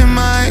hands in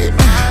mine.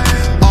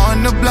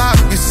 On the block,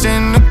 it's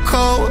in the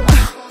cold.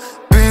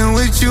 Been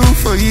with you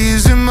for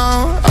years and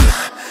more.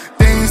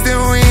 Things that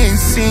we ain't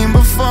seen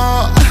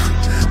before.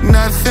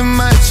 Nothing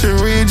much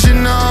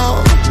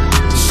original.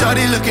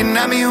 Shawty looking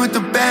at me with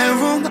the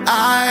bedroom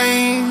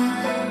eye.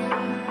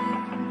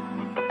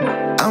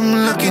 I'm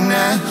looking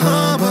at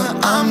her,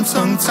 but I'm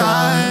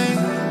tongue-tied.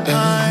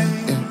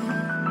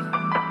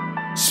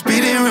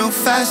 Speeding real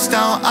fast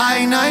down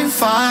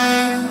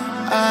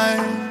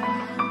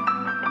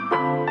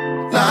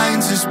I-95.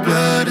 Lines as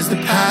blurred as the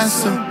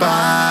passerby.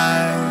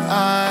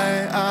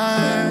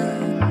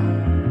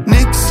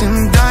 Nicks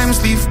and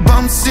dimes leave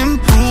bumps and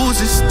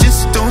bruises.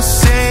 Just don't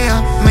say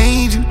I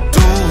made you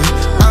do it.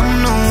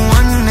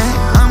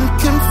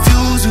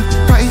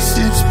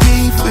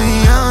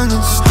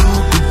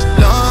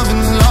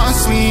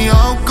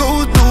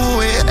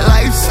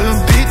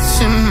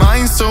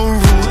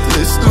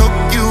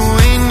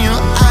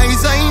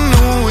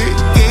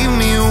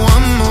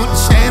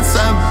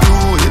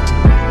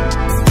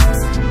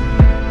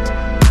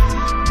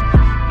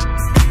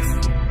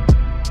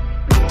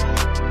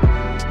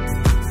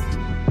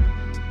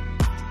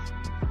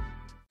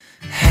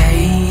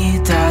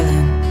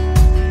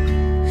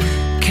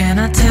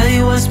 I tell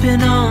you what's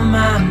been on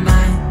my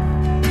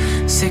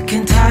mind? Sick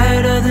and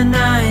tired of the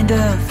 9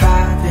 to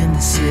 5 in the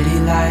city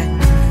life.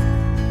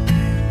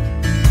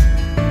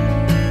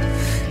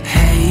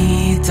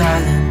 Hey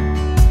darling,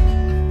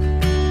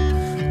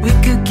 we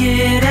could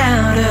get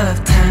out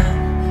of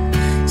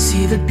town,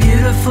 see the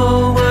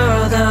beautiful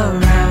world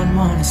around,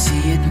 wanna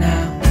see it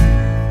now.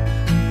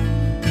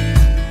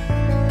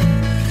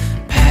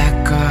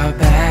 Pack our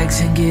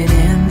bags and get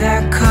in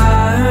that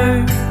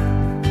car,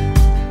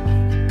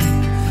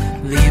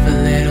 leave a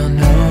little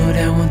note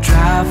and we'll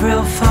drive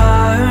real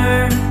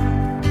far.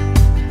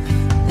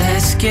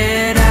 Let's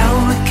get out,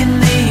 we can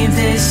leave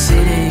this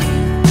city.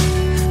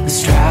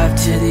 Let's drive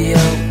to the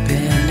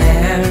open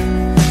air.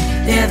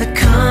 Yeah, the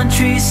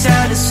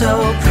countryside is so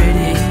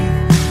pretty,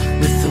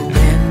 with the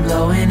wind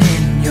blowing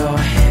in your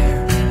hair.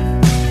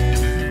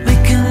 We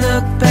can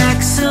look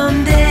back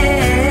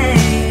someday.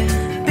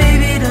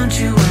 Baby, don't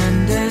you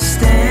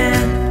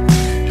understand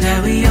that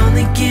we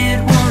only get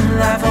one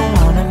life? I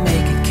wanna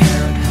make it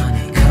count,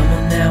 honey. Come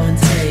on now and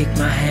take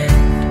my hand.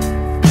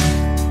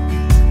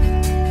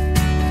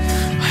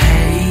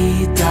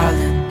 Hey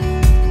darling,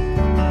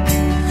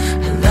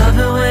 I love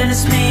it when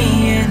it's me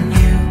and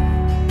you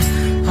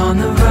on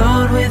the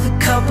road with a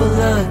couple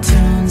of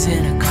tunes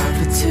in a car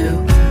for two.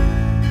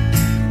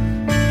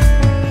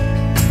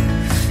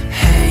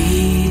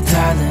 Hey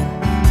darling,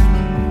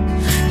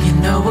 you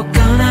know we're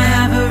gonna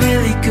have a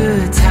really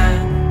good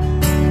time,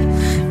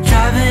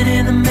 driving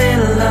in the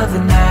middle of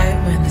the night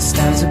when the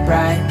stars are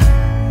bright.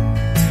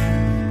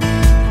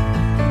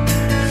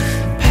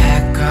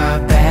 Pack our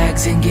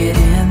bags and get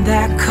in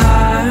that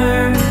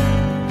car,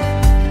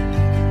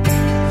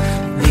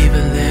 leave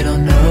a little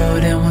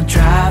note and we'll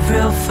drive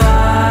real far.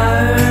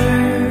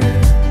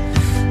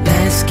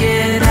 Let's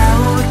get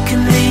out, we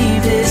can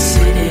leave this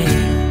city.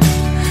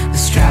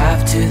 Let's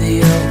drive to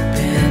the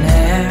open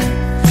air.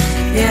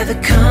 Yeah, the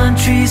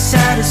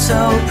countryside is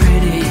so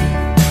pretty,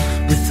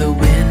 with the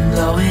wind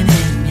blowing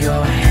in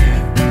your hair.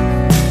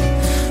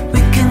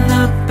 We can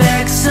look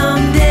back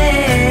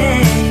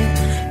someday.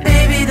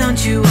 Baby,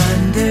 don't you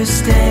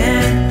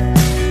understand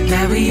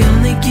that we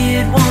only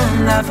get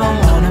one life? I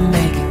wanna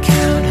make it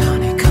count,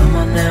 honey. Come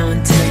on now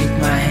and take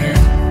my hand.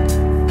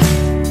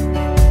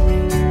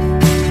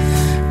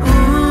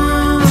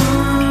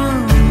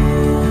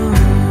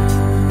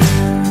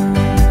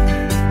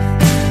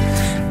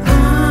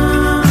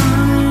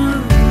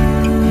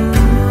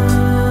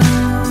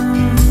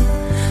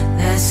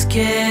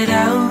 Get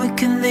out, we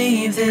can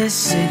leave this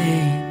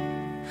city.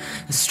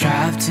 Let's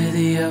drive to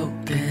the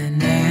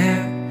open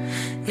air.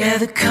 Yeah,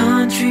 the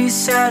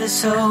countryside is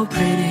so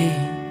pretty,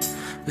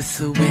 with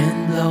the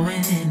wind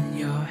blowing in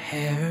your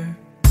hair.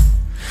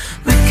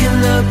 We can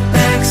look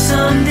back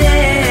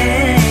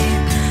someday.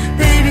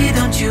 Baby,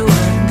 don't you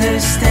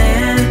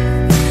understand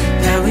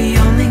that we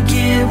only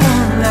get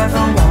one life?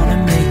 I wanna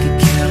make it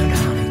count,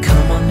 honey.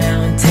 Come on now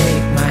and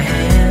take my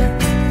hand.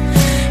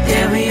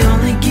 Yeah, we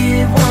only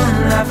get one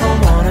life. I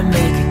wanna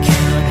make it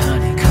count,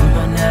 honey. Come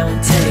on now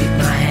and take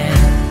my hand.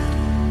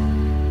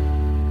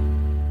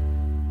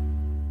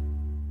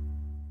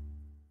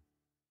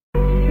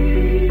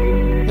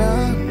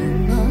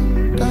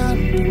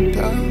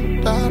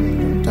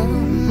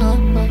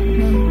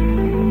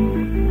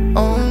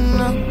 Oh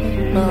no,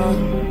 no.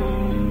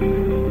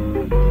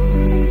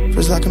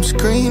 Feels like I'm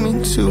screaming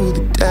to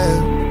the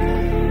devil.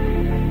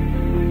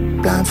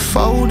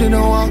 Blindfolded, I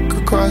walk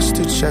across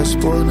the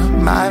chessboard, not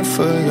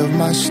mindful of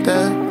my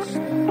steps.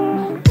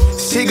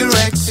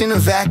 Cigarettes in a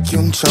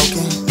vacuum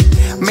choking,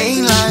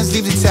 main lines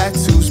leave the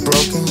tattoos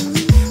broken.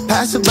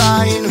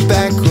 Passerby in the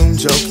back room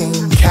joking,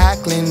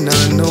 cackling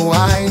none the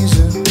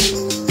wiser.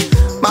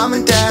 Mom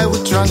and dad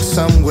were drunk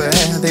somewhere,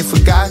 they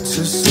forgot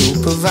to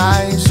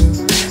supervise you.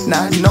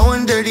 Not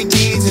knowing dirty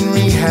deeds and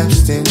rehab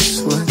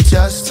stints were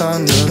just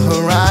on the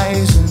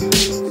horizon.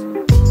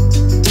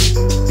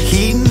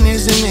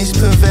 Hedonism is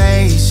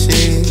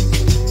pervasive,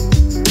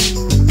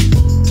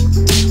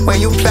 when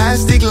your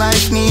plastic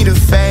life need a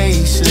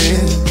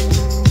facelift.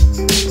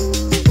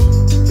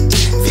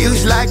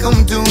 Feels like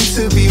I'm doomed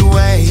to be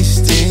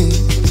wasted.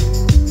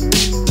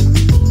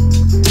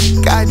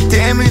 God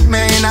damn it,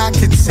 man, I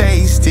could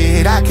taste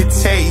it, I could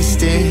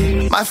taste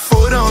it. My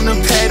foot on the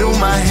pedal,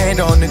 my head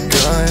on the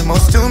gun.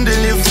 Most doomed to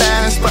live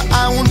fast, but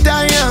I won't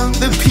die young.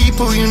 The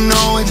people you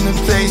know and the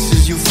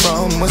places you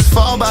from must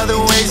fall by the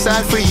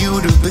wayside for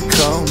you to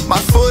become. My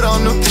foot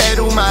on the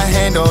pedal, my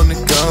hand on the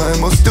gun.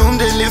 Most doomed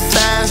to live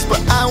fast, but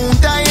I won't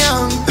die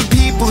young. The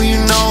people you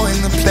know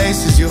and the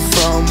places you're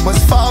from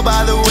must fall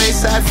by the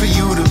wayside for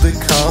you to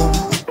become.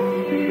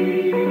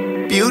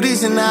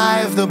 Beauty's in the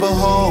eye of the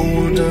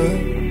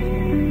beholder.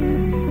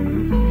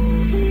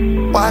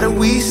 Why do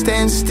we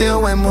stand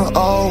still when we're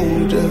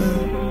older?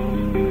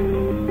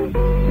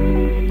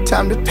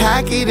 Time to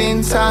pack it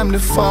in, time to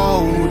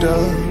fold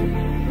up.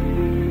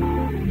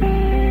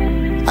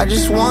 I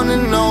just wanna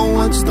know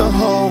what's the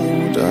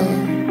hold up.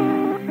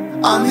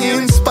 I'm here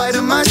in spite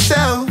of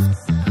myself.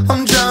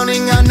 I'm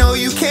drowning, I know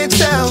you can't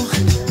tell.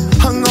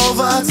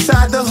 Hungover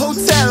outside the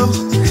hotel,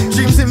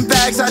 dreams in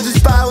bags bags, I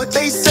just buy what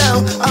they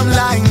sell. I'm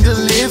lying to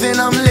live and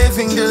I'm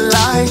living the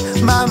lie.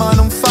 My mind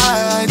on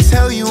fire, I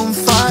tell you I'm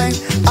fine.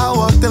 I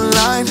walk the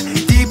line,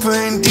 deeper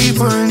and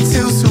deeper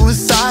until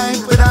suicide.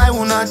 But I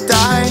will not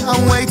die,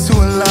 I'm way too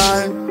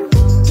alive.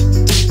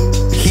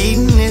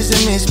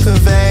 Hedonism is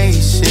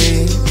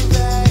pervasive.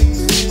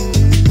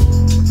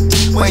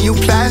 When you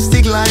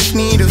plastic, life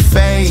need a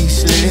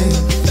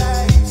facelift.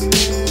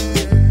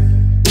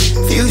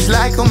 Feels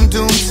like I'm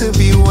doomed to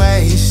be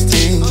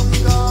wasted.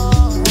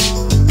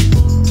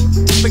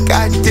 But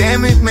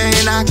goddamn it,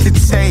 man, I could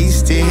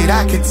taste it,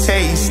 I could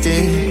taste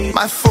it.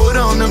 My foot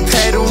on the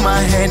pedal, my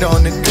head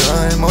on the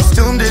gun. Most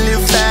doomed to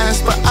live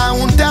fast, but I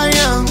won't die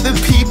young. The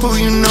people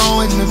you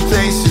know and the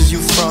places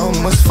you're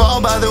from must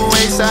fall by the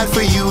wayside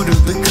for you to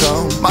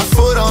become. My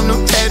foot on the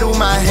pedal,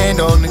 my head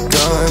on the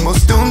gun.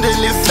 Most doomed to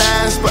live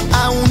fast, but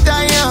I won't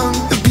die young.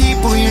 The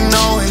people you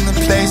know and the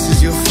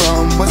places you're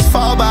from must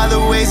fall by the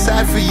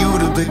wayside for you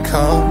to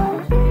become.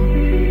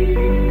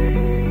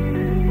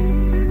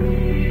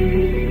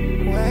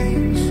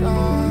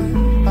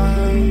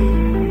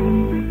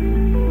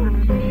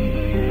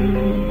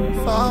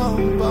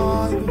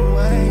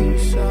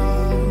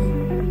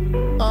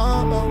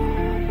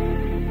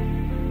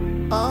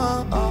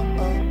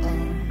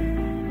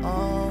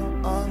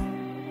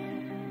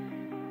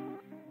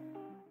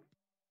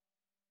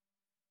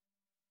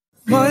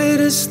 White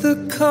is the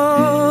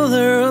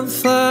color of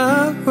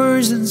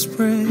flowers in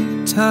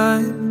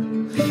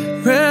springtime.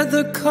 Red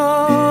the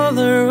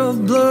color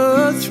of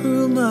blood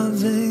through my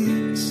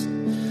veins.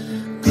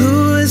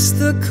 Blue is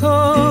the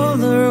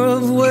color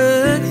of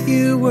when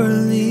you were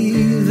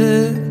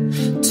leaving.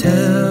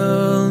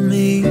 Tell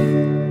me,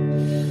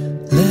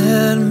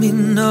 let me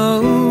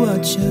know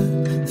what you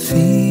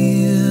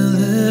feel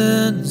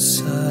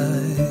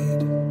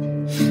inside.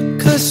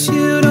 'Cause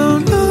you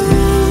don't know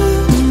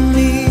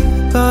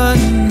by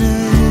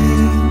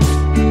name.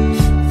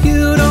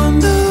 You don't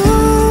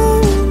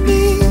know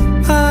me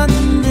by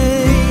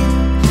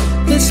name.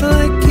 It's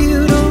like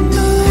you don't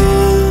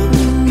know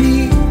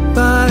me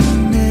by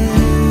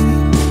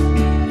name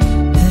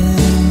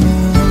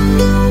anymore.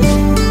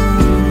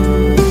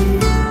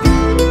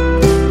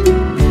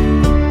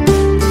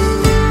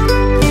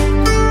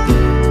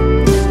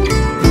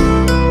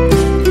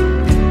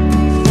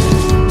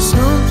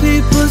 Some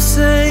people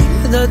say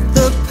that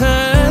the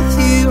path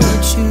you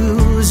are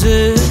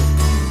choosing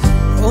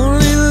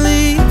only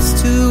leads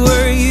to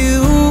where you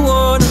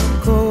wanna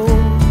go.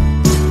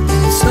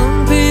 Some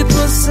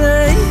people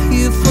say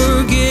you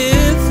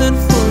forgive and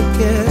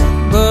forget,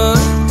 but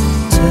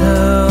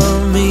tell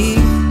me,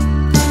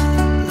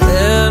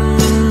 let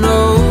me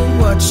know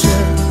what you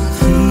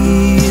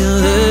feel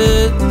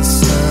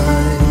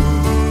inside.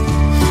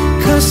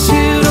 'Cause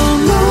you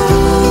don't know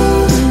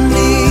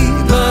me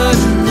by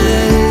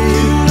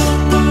name.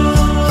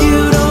 You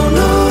don't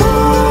know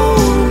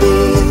me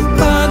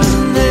by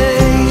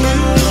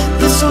name.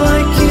 It's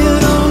like you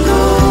don't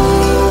know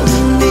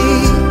me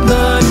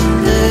by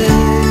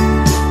name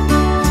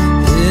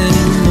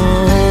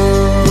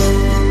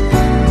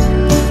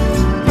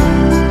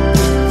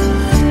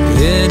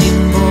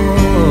anymore.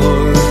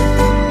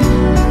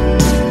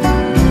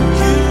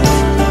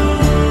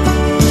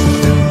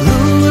 And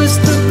blue is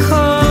the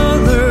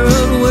color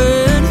of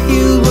when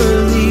you were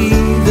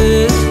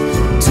leaving.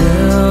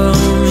 Tell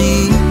me,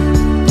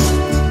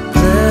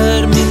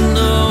 let me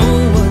know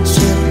what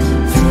you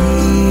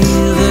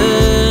feel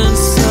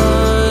inside.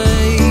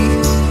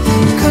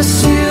 'Cause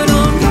you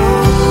don't know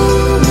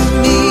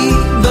me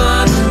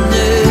by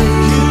name.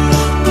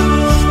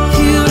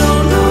 You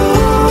don't know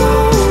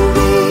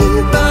me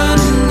by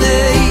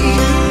name.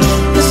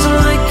 It's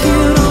like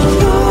you don't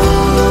know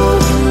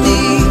me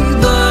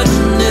by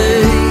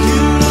name.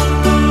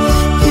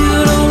 You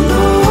don't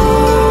know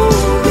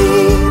me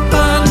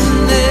by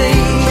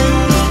name.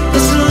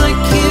 It's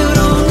like you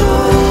don't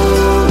know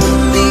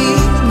me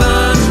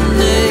by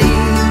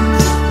name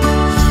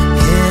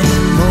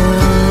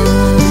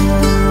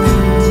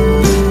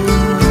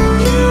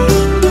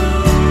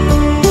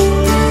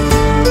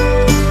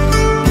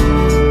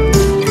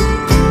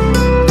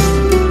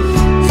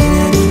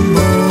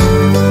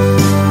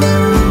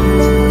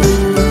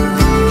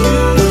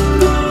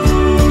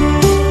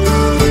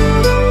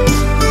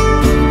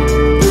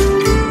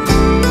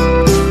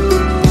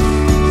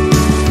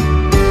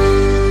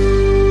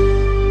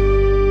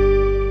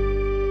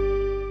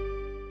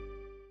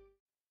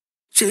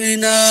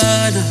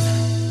Trinidad,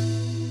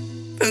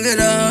 bring it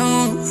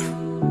down.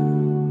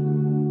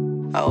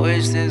 I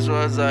wish this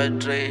was a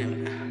dream.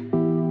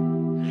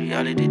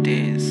 Reality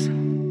days.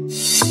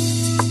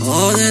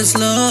 All this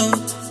love,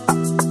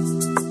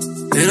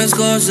 it has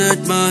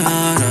caused my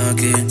heart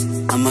again.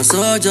 I'm a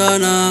soldier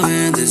now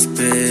in this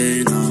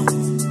pain now.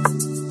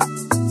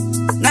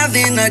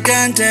 Nothing I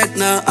can take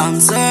now, I'm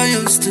so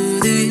used to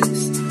this.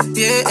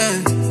 Yeah,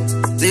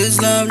 this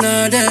love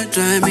now that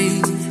drive me.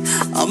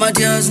 All my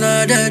tears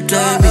now that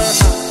drive me.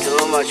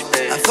 Too much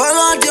pain. I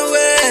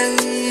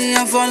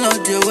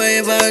followed your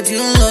way, but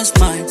you lost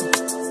mine.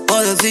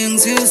 All the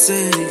things you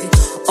say,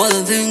 all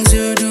the things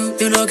you do,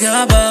 you don't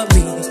care about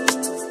me.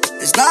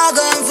 It's not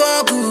gone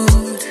for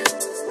good.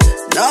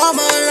 No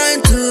more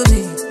lying to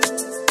me.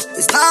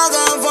 It's not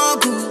gone for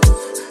good.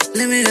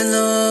 Leave me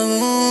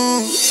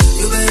alone.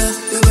 You better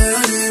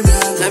leave me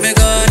alone. Let me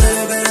go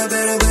now.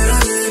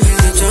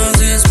 Your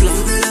chance is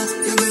blown.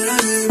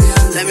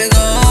 Let me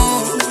go.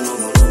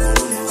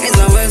 It's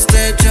a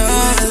wasted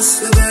chance.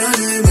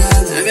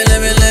 Let me.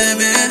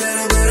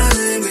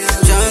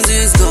 Chance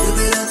is gone.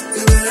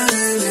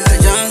 The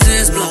chance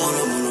is blown.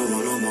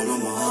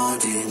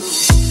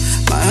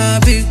 My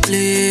heart be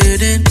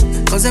bleeding,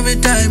 cause every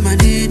time I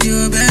need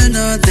you, been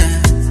not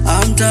there.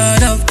 I'm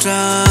tired of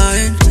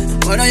trying.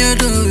 What all you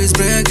do is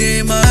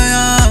breaking my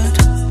heart.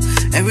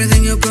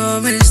 Everything you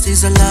promised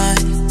is a lie.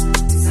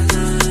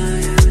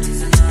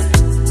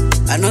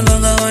 I no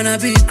longer wanna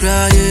be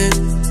crying.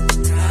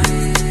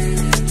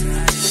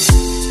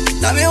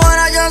 Now me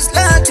wanna just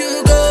let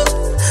you go,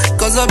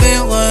 cause I've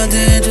been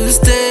wanting to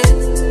stay.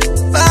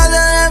 But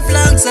the red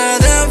flags are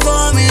there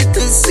for me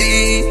to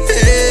see.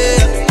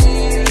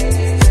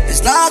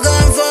 It's not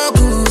gone for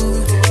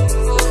good.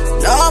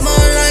 No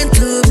more lying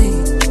to me.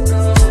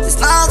 It's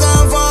not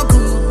gone for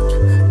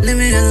good. Leave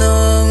me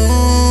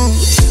alone.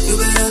 You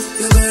better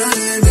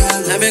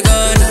let me go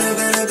now.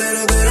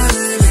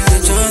 The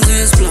chance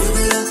is blown.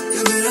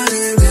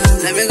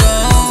 Let me go.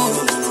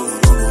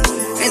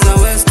 It's a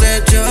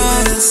wasted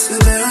chance.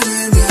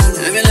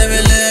 Let me.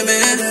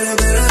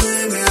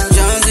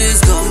 Chance is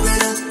gone.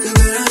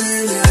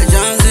 The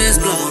chance is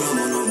blown.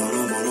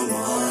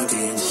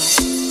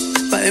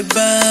 Bye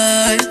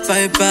bye,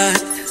 bye bye.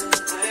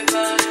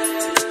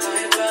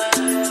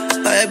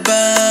 Bye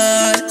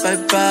bye, bye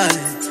bye.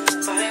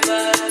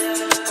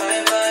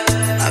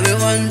 I've been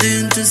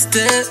wanting to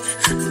stay,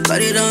 but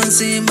you don't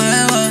see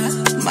my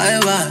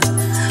why.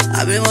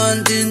 I've been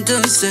wanting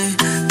to stay,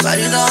 but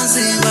you don't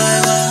see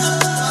my why.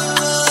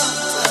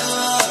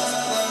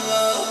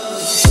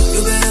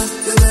 You better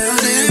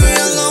leave me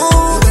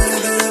alone.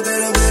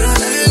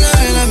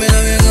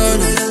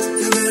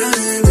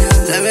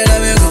 Let me go now. Let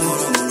me go.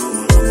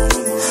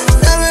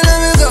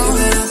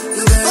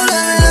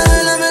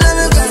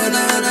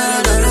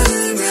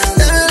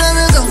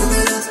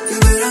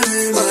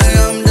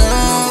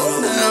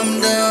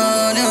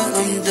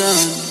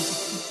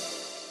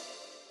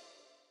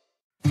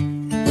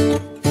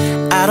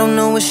 I don't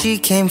know where she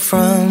came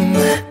from.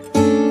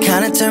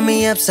 Kinda turned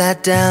me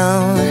upside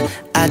down.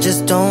 I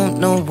just don't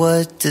know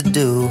what to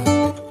do.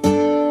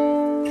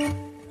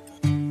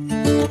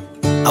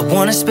 I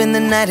wanna spend the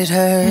night at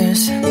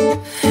hers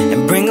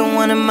and bring her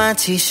one of my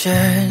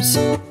t-shirts,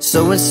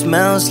 so it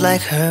smells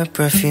like her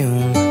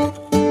perfume.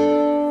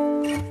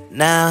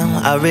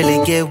 Now I really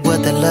get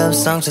what the love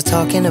songs are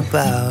talking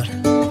about,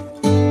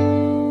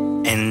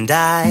 and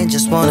I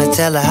just wanna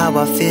tell her how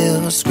I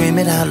feel, scream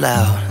it out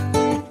loud.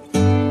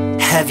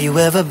 Have you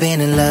ever been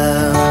in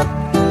love?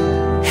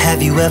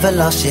 Have you ever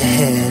lost your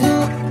head?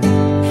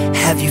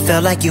 Have you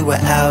felt like you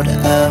were out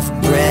of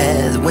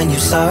breath when you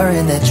saw her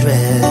in that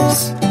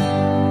dress?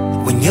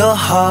 When your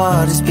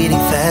heart is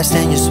beating fast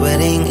and you're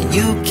sweating and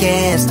you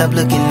can't stop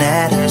looking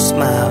at her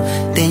smile,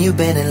 then you've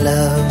been in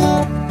love.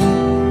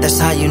 That's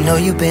how you know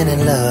you've been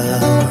in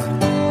love.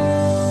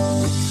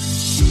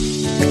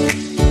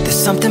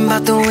 There's something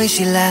about the way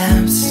she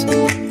laughs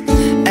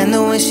and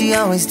the way she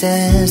always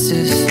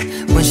dances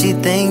when she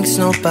thinks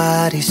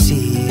nobody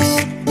sees.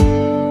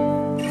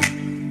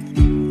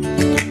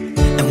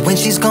 And when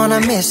she's gone I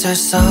miss her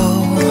so.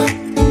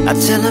 I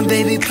tell her,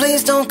 baby,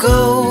 please don't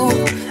go.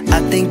 I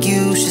think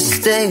you should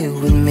stay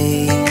with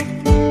me.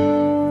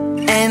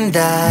 And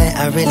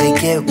I really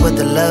get what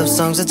the love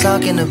songs are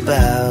talking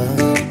about.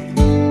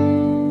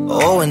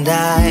 Oh, and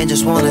I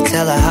just wanna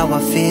tell her how I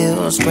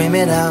feel, scream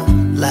it out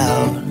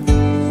loud.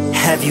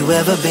 Have you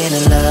ever been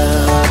in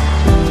love?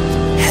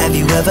 Have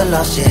you ever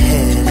lost your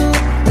head?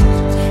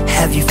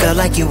 Have you felt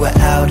like you were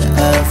out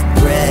of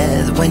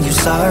breath when you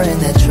saw her in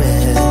that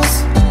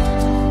dress?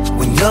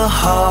 When your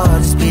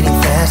heart is beating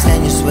fast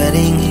and you're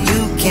sweating and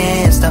you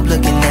can't stop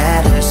looking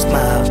at her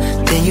smile,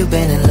 then you've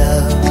been in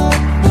love.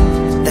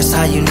 That's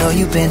how you know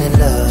you've been in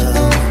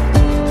love.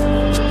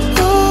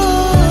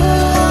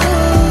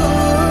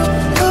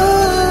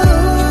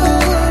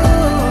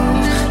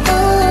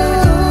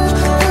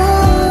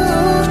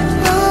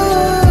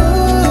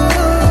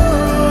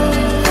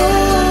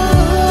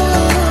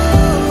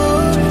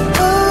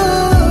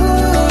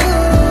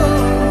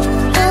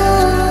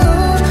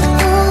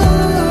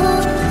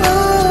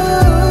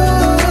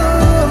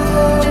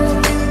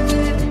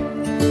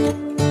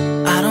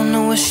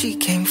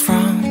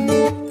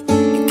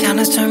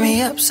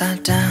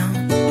 Upside down,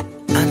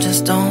 I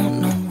just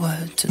don't know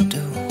what to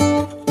do.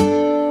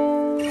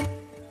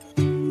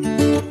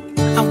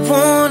 I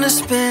wanna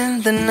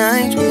spend the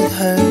night with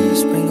her,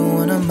 bring her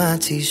one of my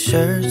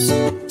t-shirts,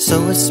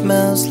 so it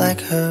smells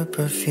like her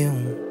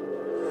perfume.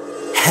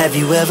 Have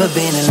you ever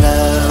been in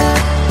love?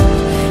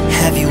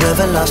 Have you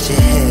ever lost your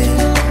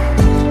head?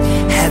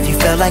 Have you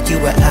felt like you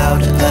were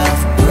out of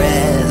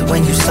breath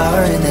when you saw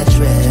her in that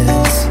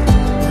dress?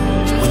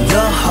 When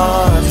your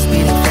heart is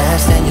beating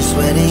fast and you're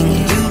sweating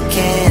and you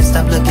can't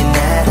stop looking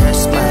at her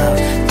smile,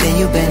 then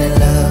you've been in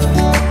love.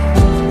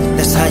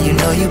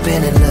 you've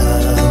been in love.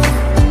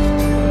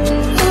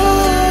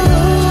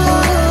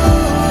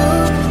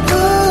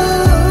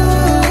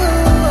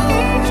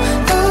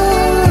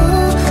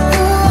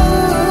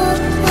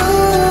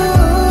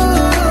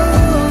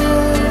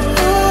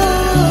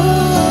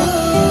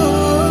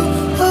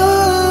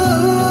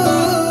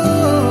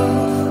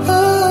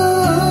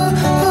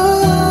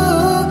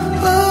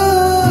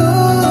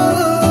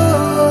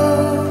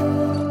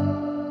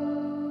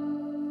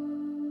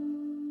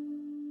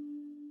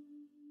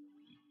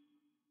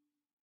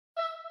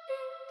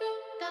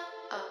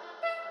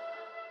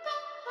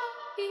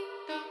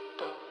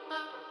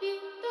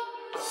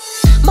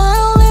 My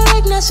only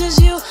weakness is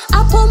you.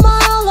 I put my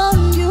all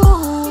on you.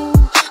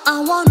 I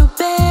wanna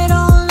bet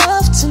on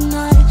love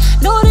tonight.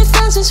 No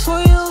defenses for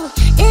you.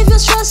 If you're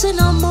stressing,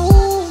 I'll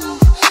move.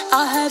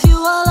 I'll have you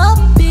all up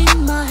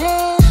in my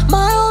head.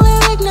 My only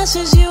weakness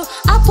is you.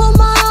 I put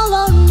my all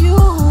on you.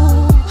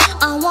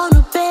 I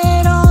wanna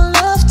bet on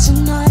love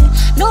tonight.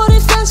 No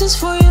defenses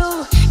for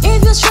you.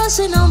 If you're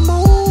stressing, I'll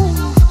move.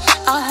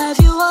 I'll have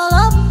you all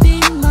up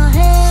in my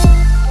head.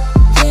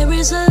 There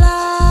is a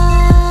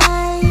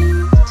light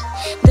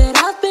that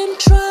I've been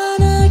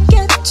trying to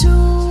get to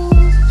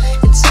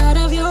inside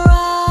of your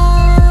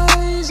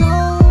eyes.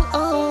 Oh,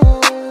 oh.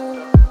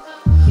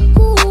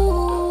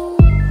 Ooh.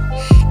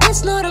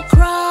 It's not a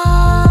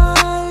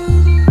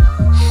crime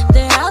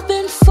that I've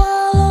been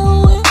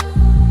following,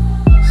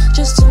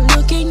 just to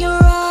look in your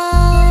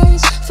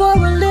eyes for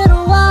a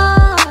little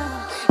while.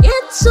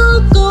 It's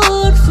so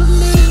good for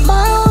me.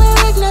 My only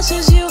weakness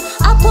is you.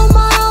 I put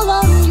my all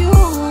on you.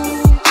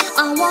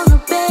 I wanna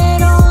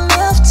bet on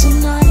love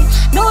tonight.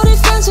 No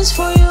defenses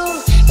for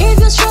you. If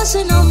you're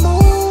stressing, I'll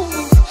move.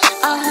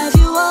 I'll have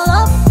you all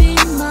up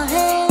in my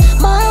head.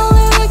 My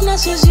only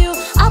weakness is you.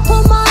 I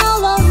put my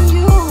all on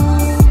you.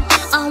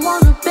 I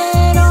wanna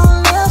bet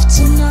on love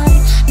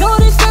tonight. No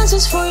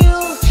defenses for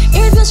you.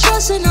 If you're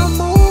stressing, I'll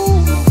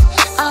move.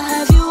 I'll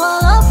have you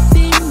all up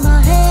in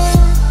my head.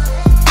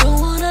 Don't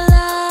wanna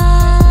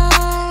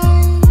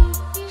lie,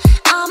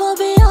 I'ma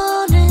be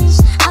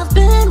honest. I've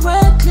been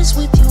reckless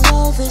with you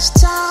all this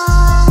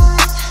time.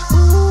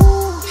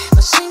 Ooh,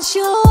 but since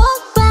you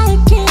walked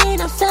back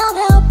in, I felt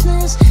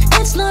helpless.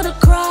 It's not a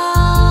crime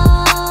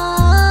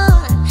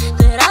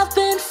that I've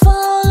been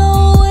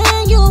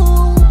following you,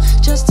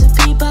 just to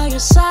be by your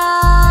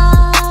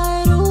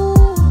side.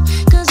 Ooh,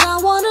 'cause I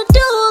wanna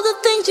do the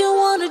things you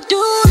wanna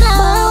do now.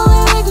 My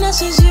only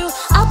weakness is you.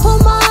 I put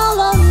my all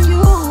on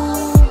you.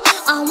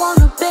 I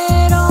wanna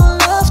bet on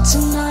love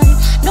tonight.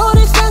 No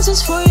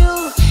defenses for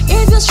you.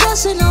 If you're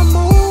stressing, I'll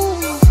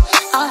move.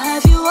 I'll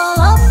have you all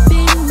up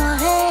in my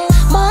head.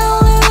 My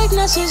only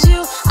weakness is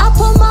you. I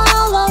put my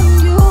all on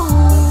you.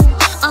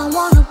 I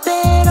wanna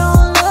bet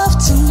on love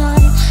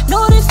tonight. No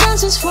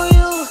defenses for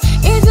you.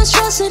 If you're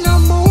stressing, I'll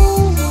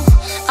move.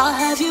 I'll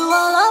have you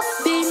all up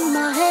in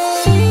my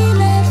head.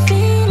 Feel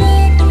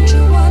it, don't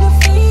you wanna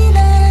feel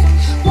it?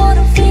 What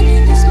I'm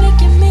feeling is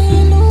making me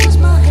lose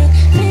my head.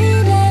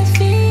 Feel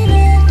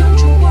it, don't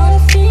you wanna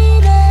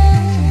feel it?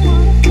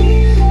 Ooh.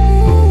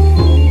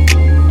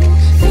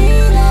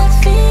 Feel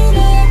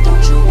it,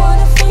 don't you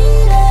wanna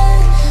feel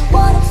it?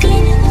 What I'm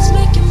feeling is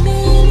making me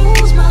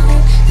lose my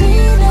head.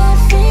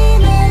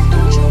 Feel it,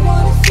 don't you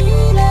wanna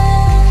feel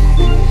it?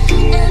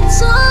 It's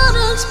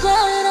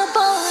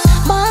unexplainable.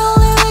 My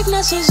only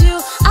weakness is you.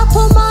 I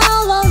put my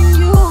all on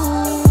you.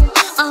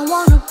 I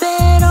wanna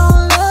bet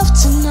on love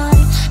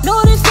tonight. No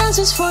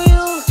defenses for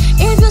you.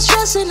 If you're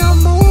stressing, I'll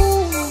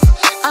move.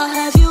 I'll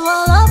have you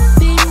all up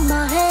in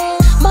my head.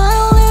 My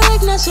only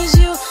weakness is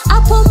you. I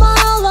put my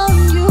all on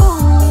you.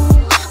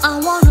 I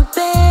wanna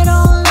bet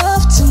on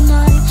love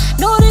tonight.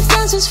 No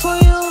defenses for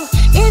you.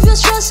 If you're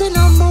stressing,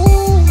 I'll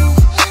move.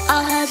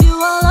 I'll have you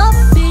all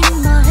up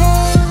in my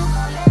head.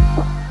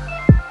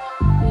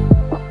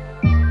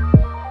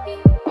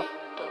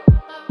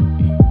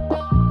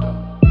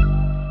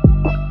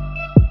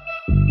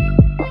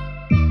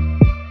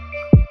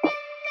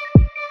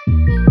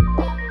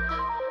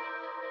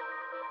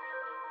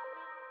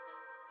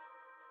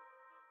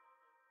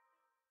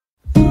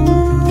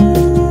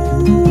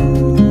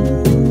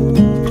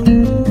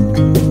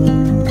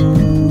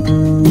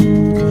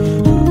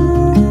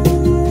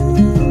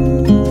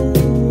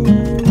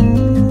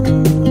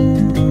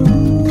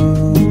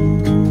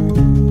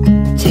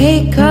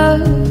 Take a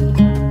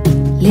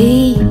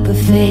leap of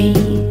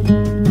faith,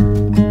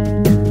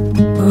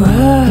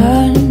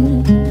 run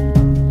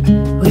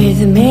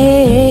with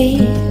me.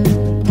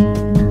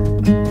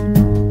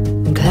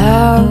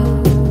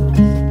 Clouds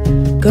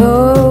go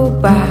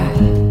by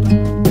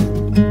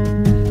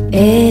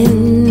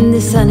and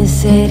the sun is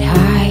set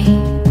high,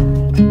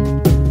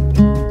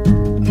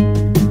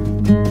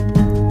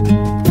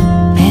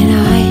 and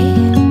I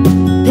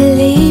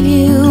believe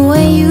you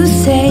when you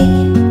say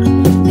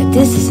that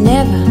this is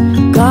never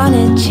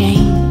gonna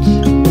change.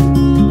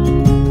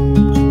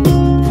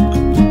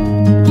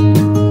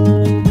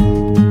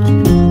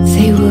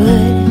 Say,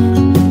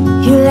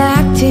 would you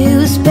like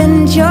to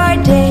spend your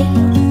day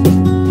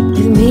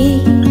with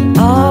me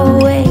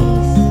always?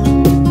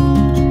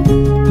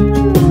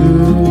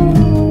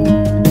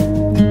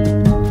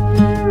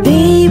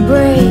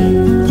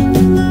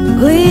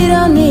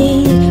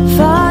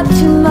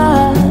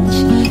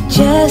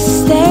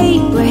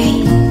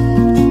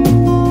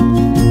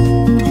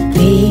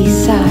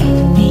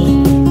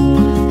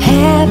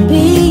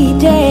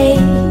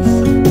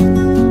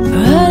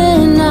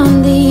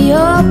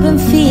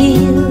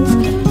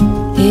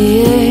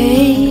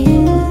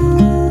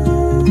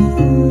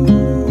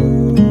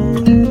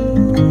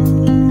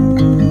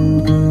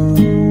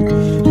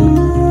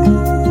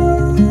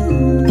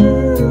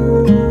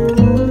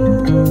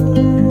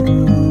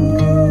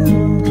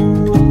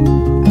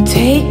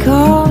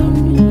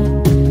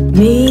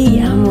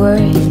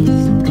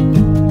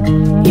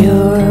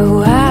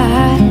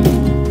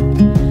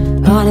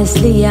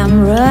 Honestly,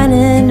 I'm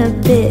running a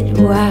bit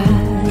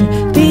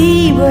wild.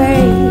 Be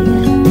brave.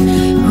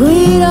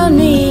 We don't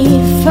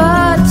need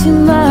far too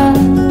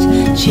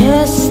much.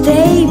 Just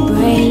stay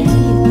brave.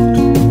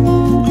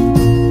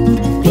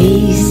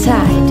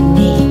 Beside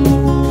me,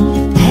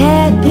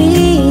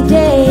 happy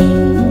days,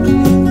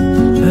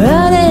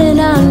 running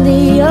on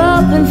the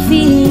open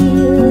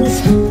fields.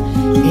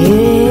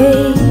 Yeah.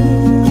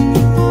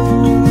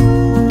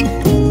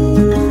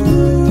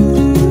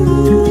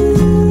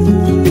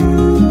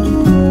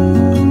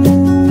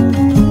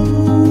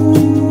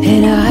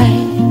 And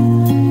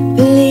I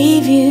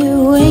believe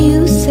you when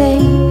you say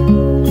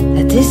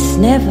that this is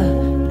never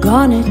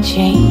gonna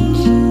change.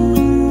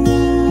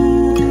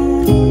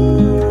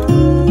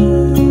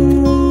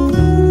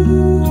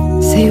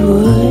 Say,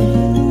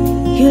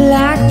 would you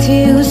like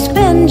to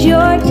spend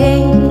your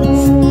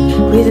days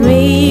with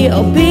me?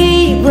 Or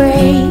be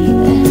brave.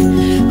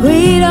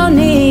 We don't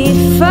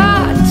need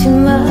far too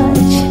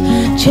much.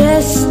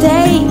 Just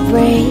stay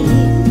brave.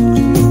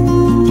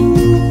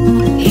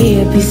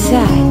 Here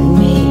beside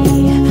me,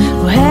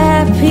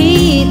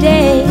 happy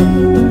days,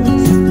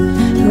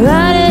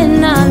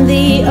 running on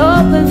the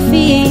open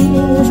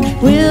fields.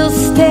 We'll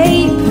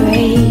stay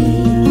brave.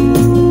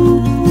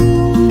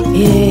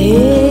 Yeah.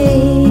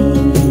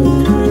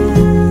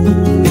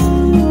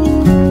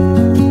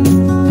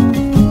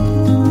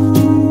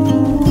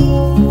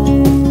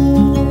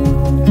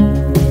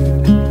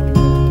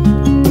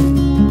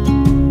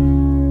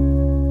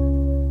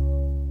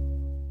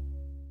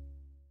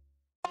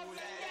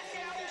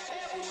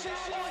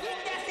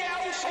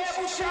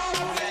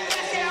 Show.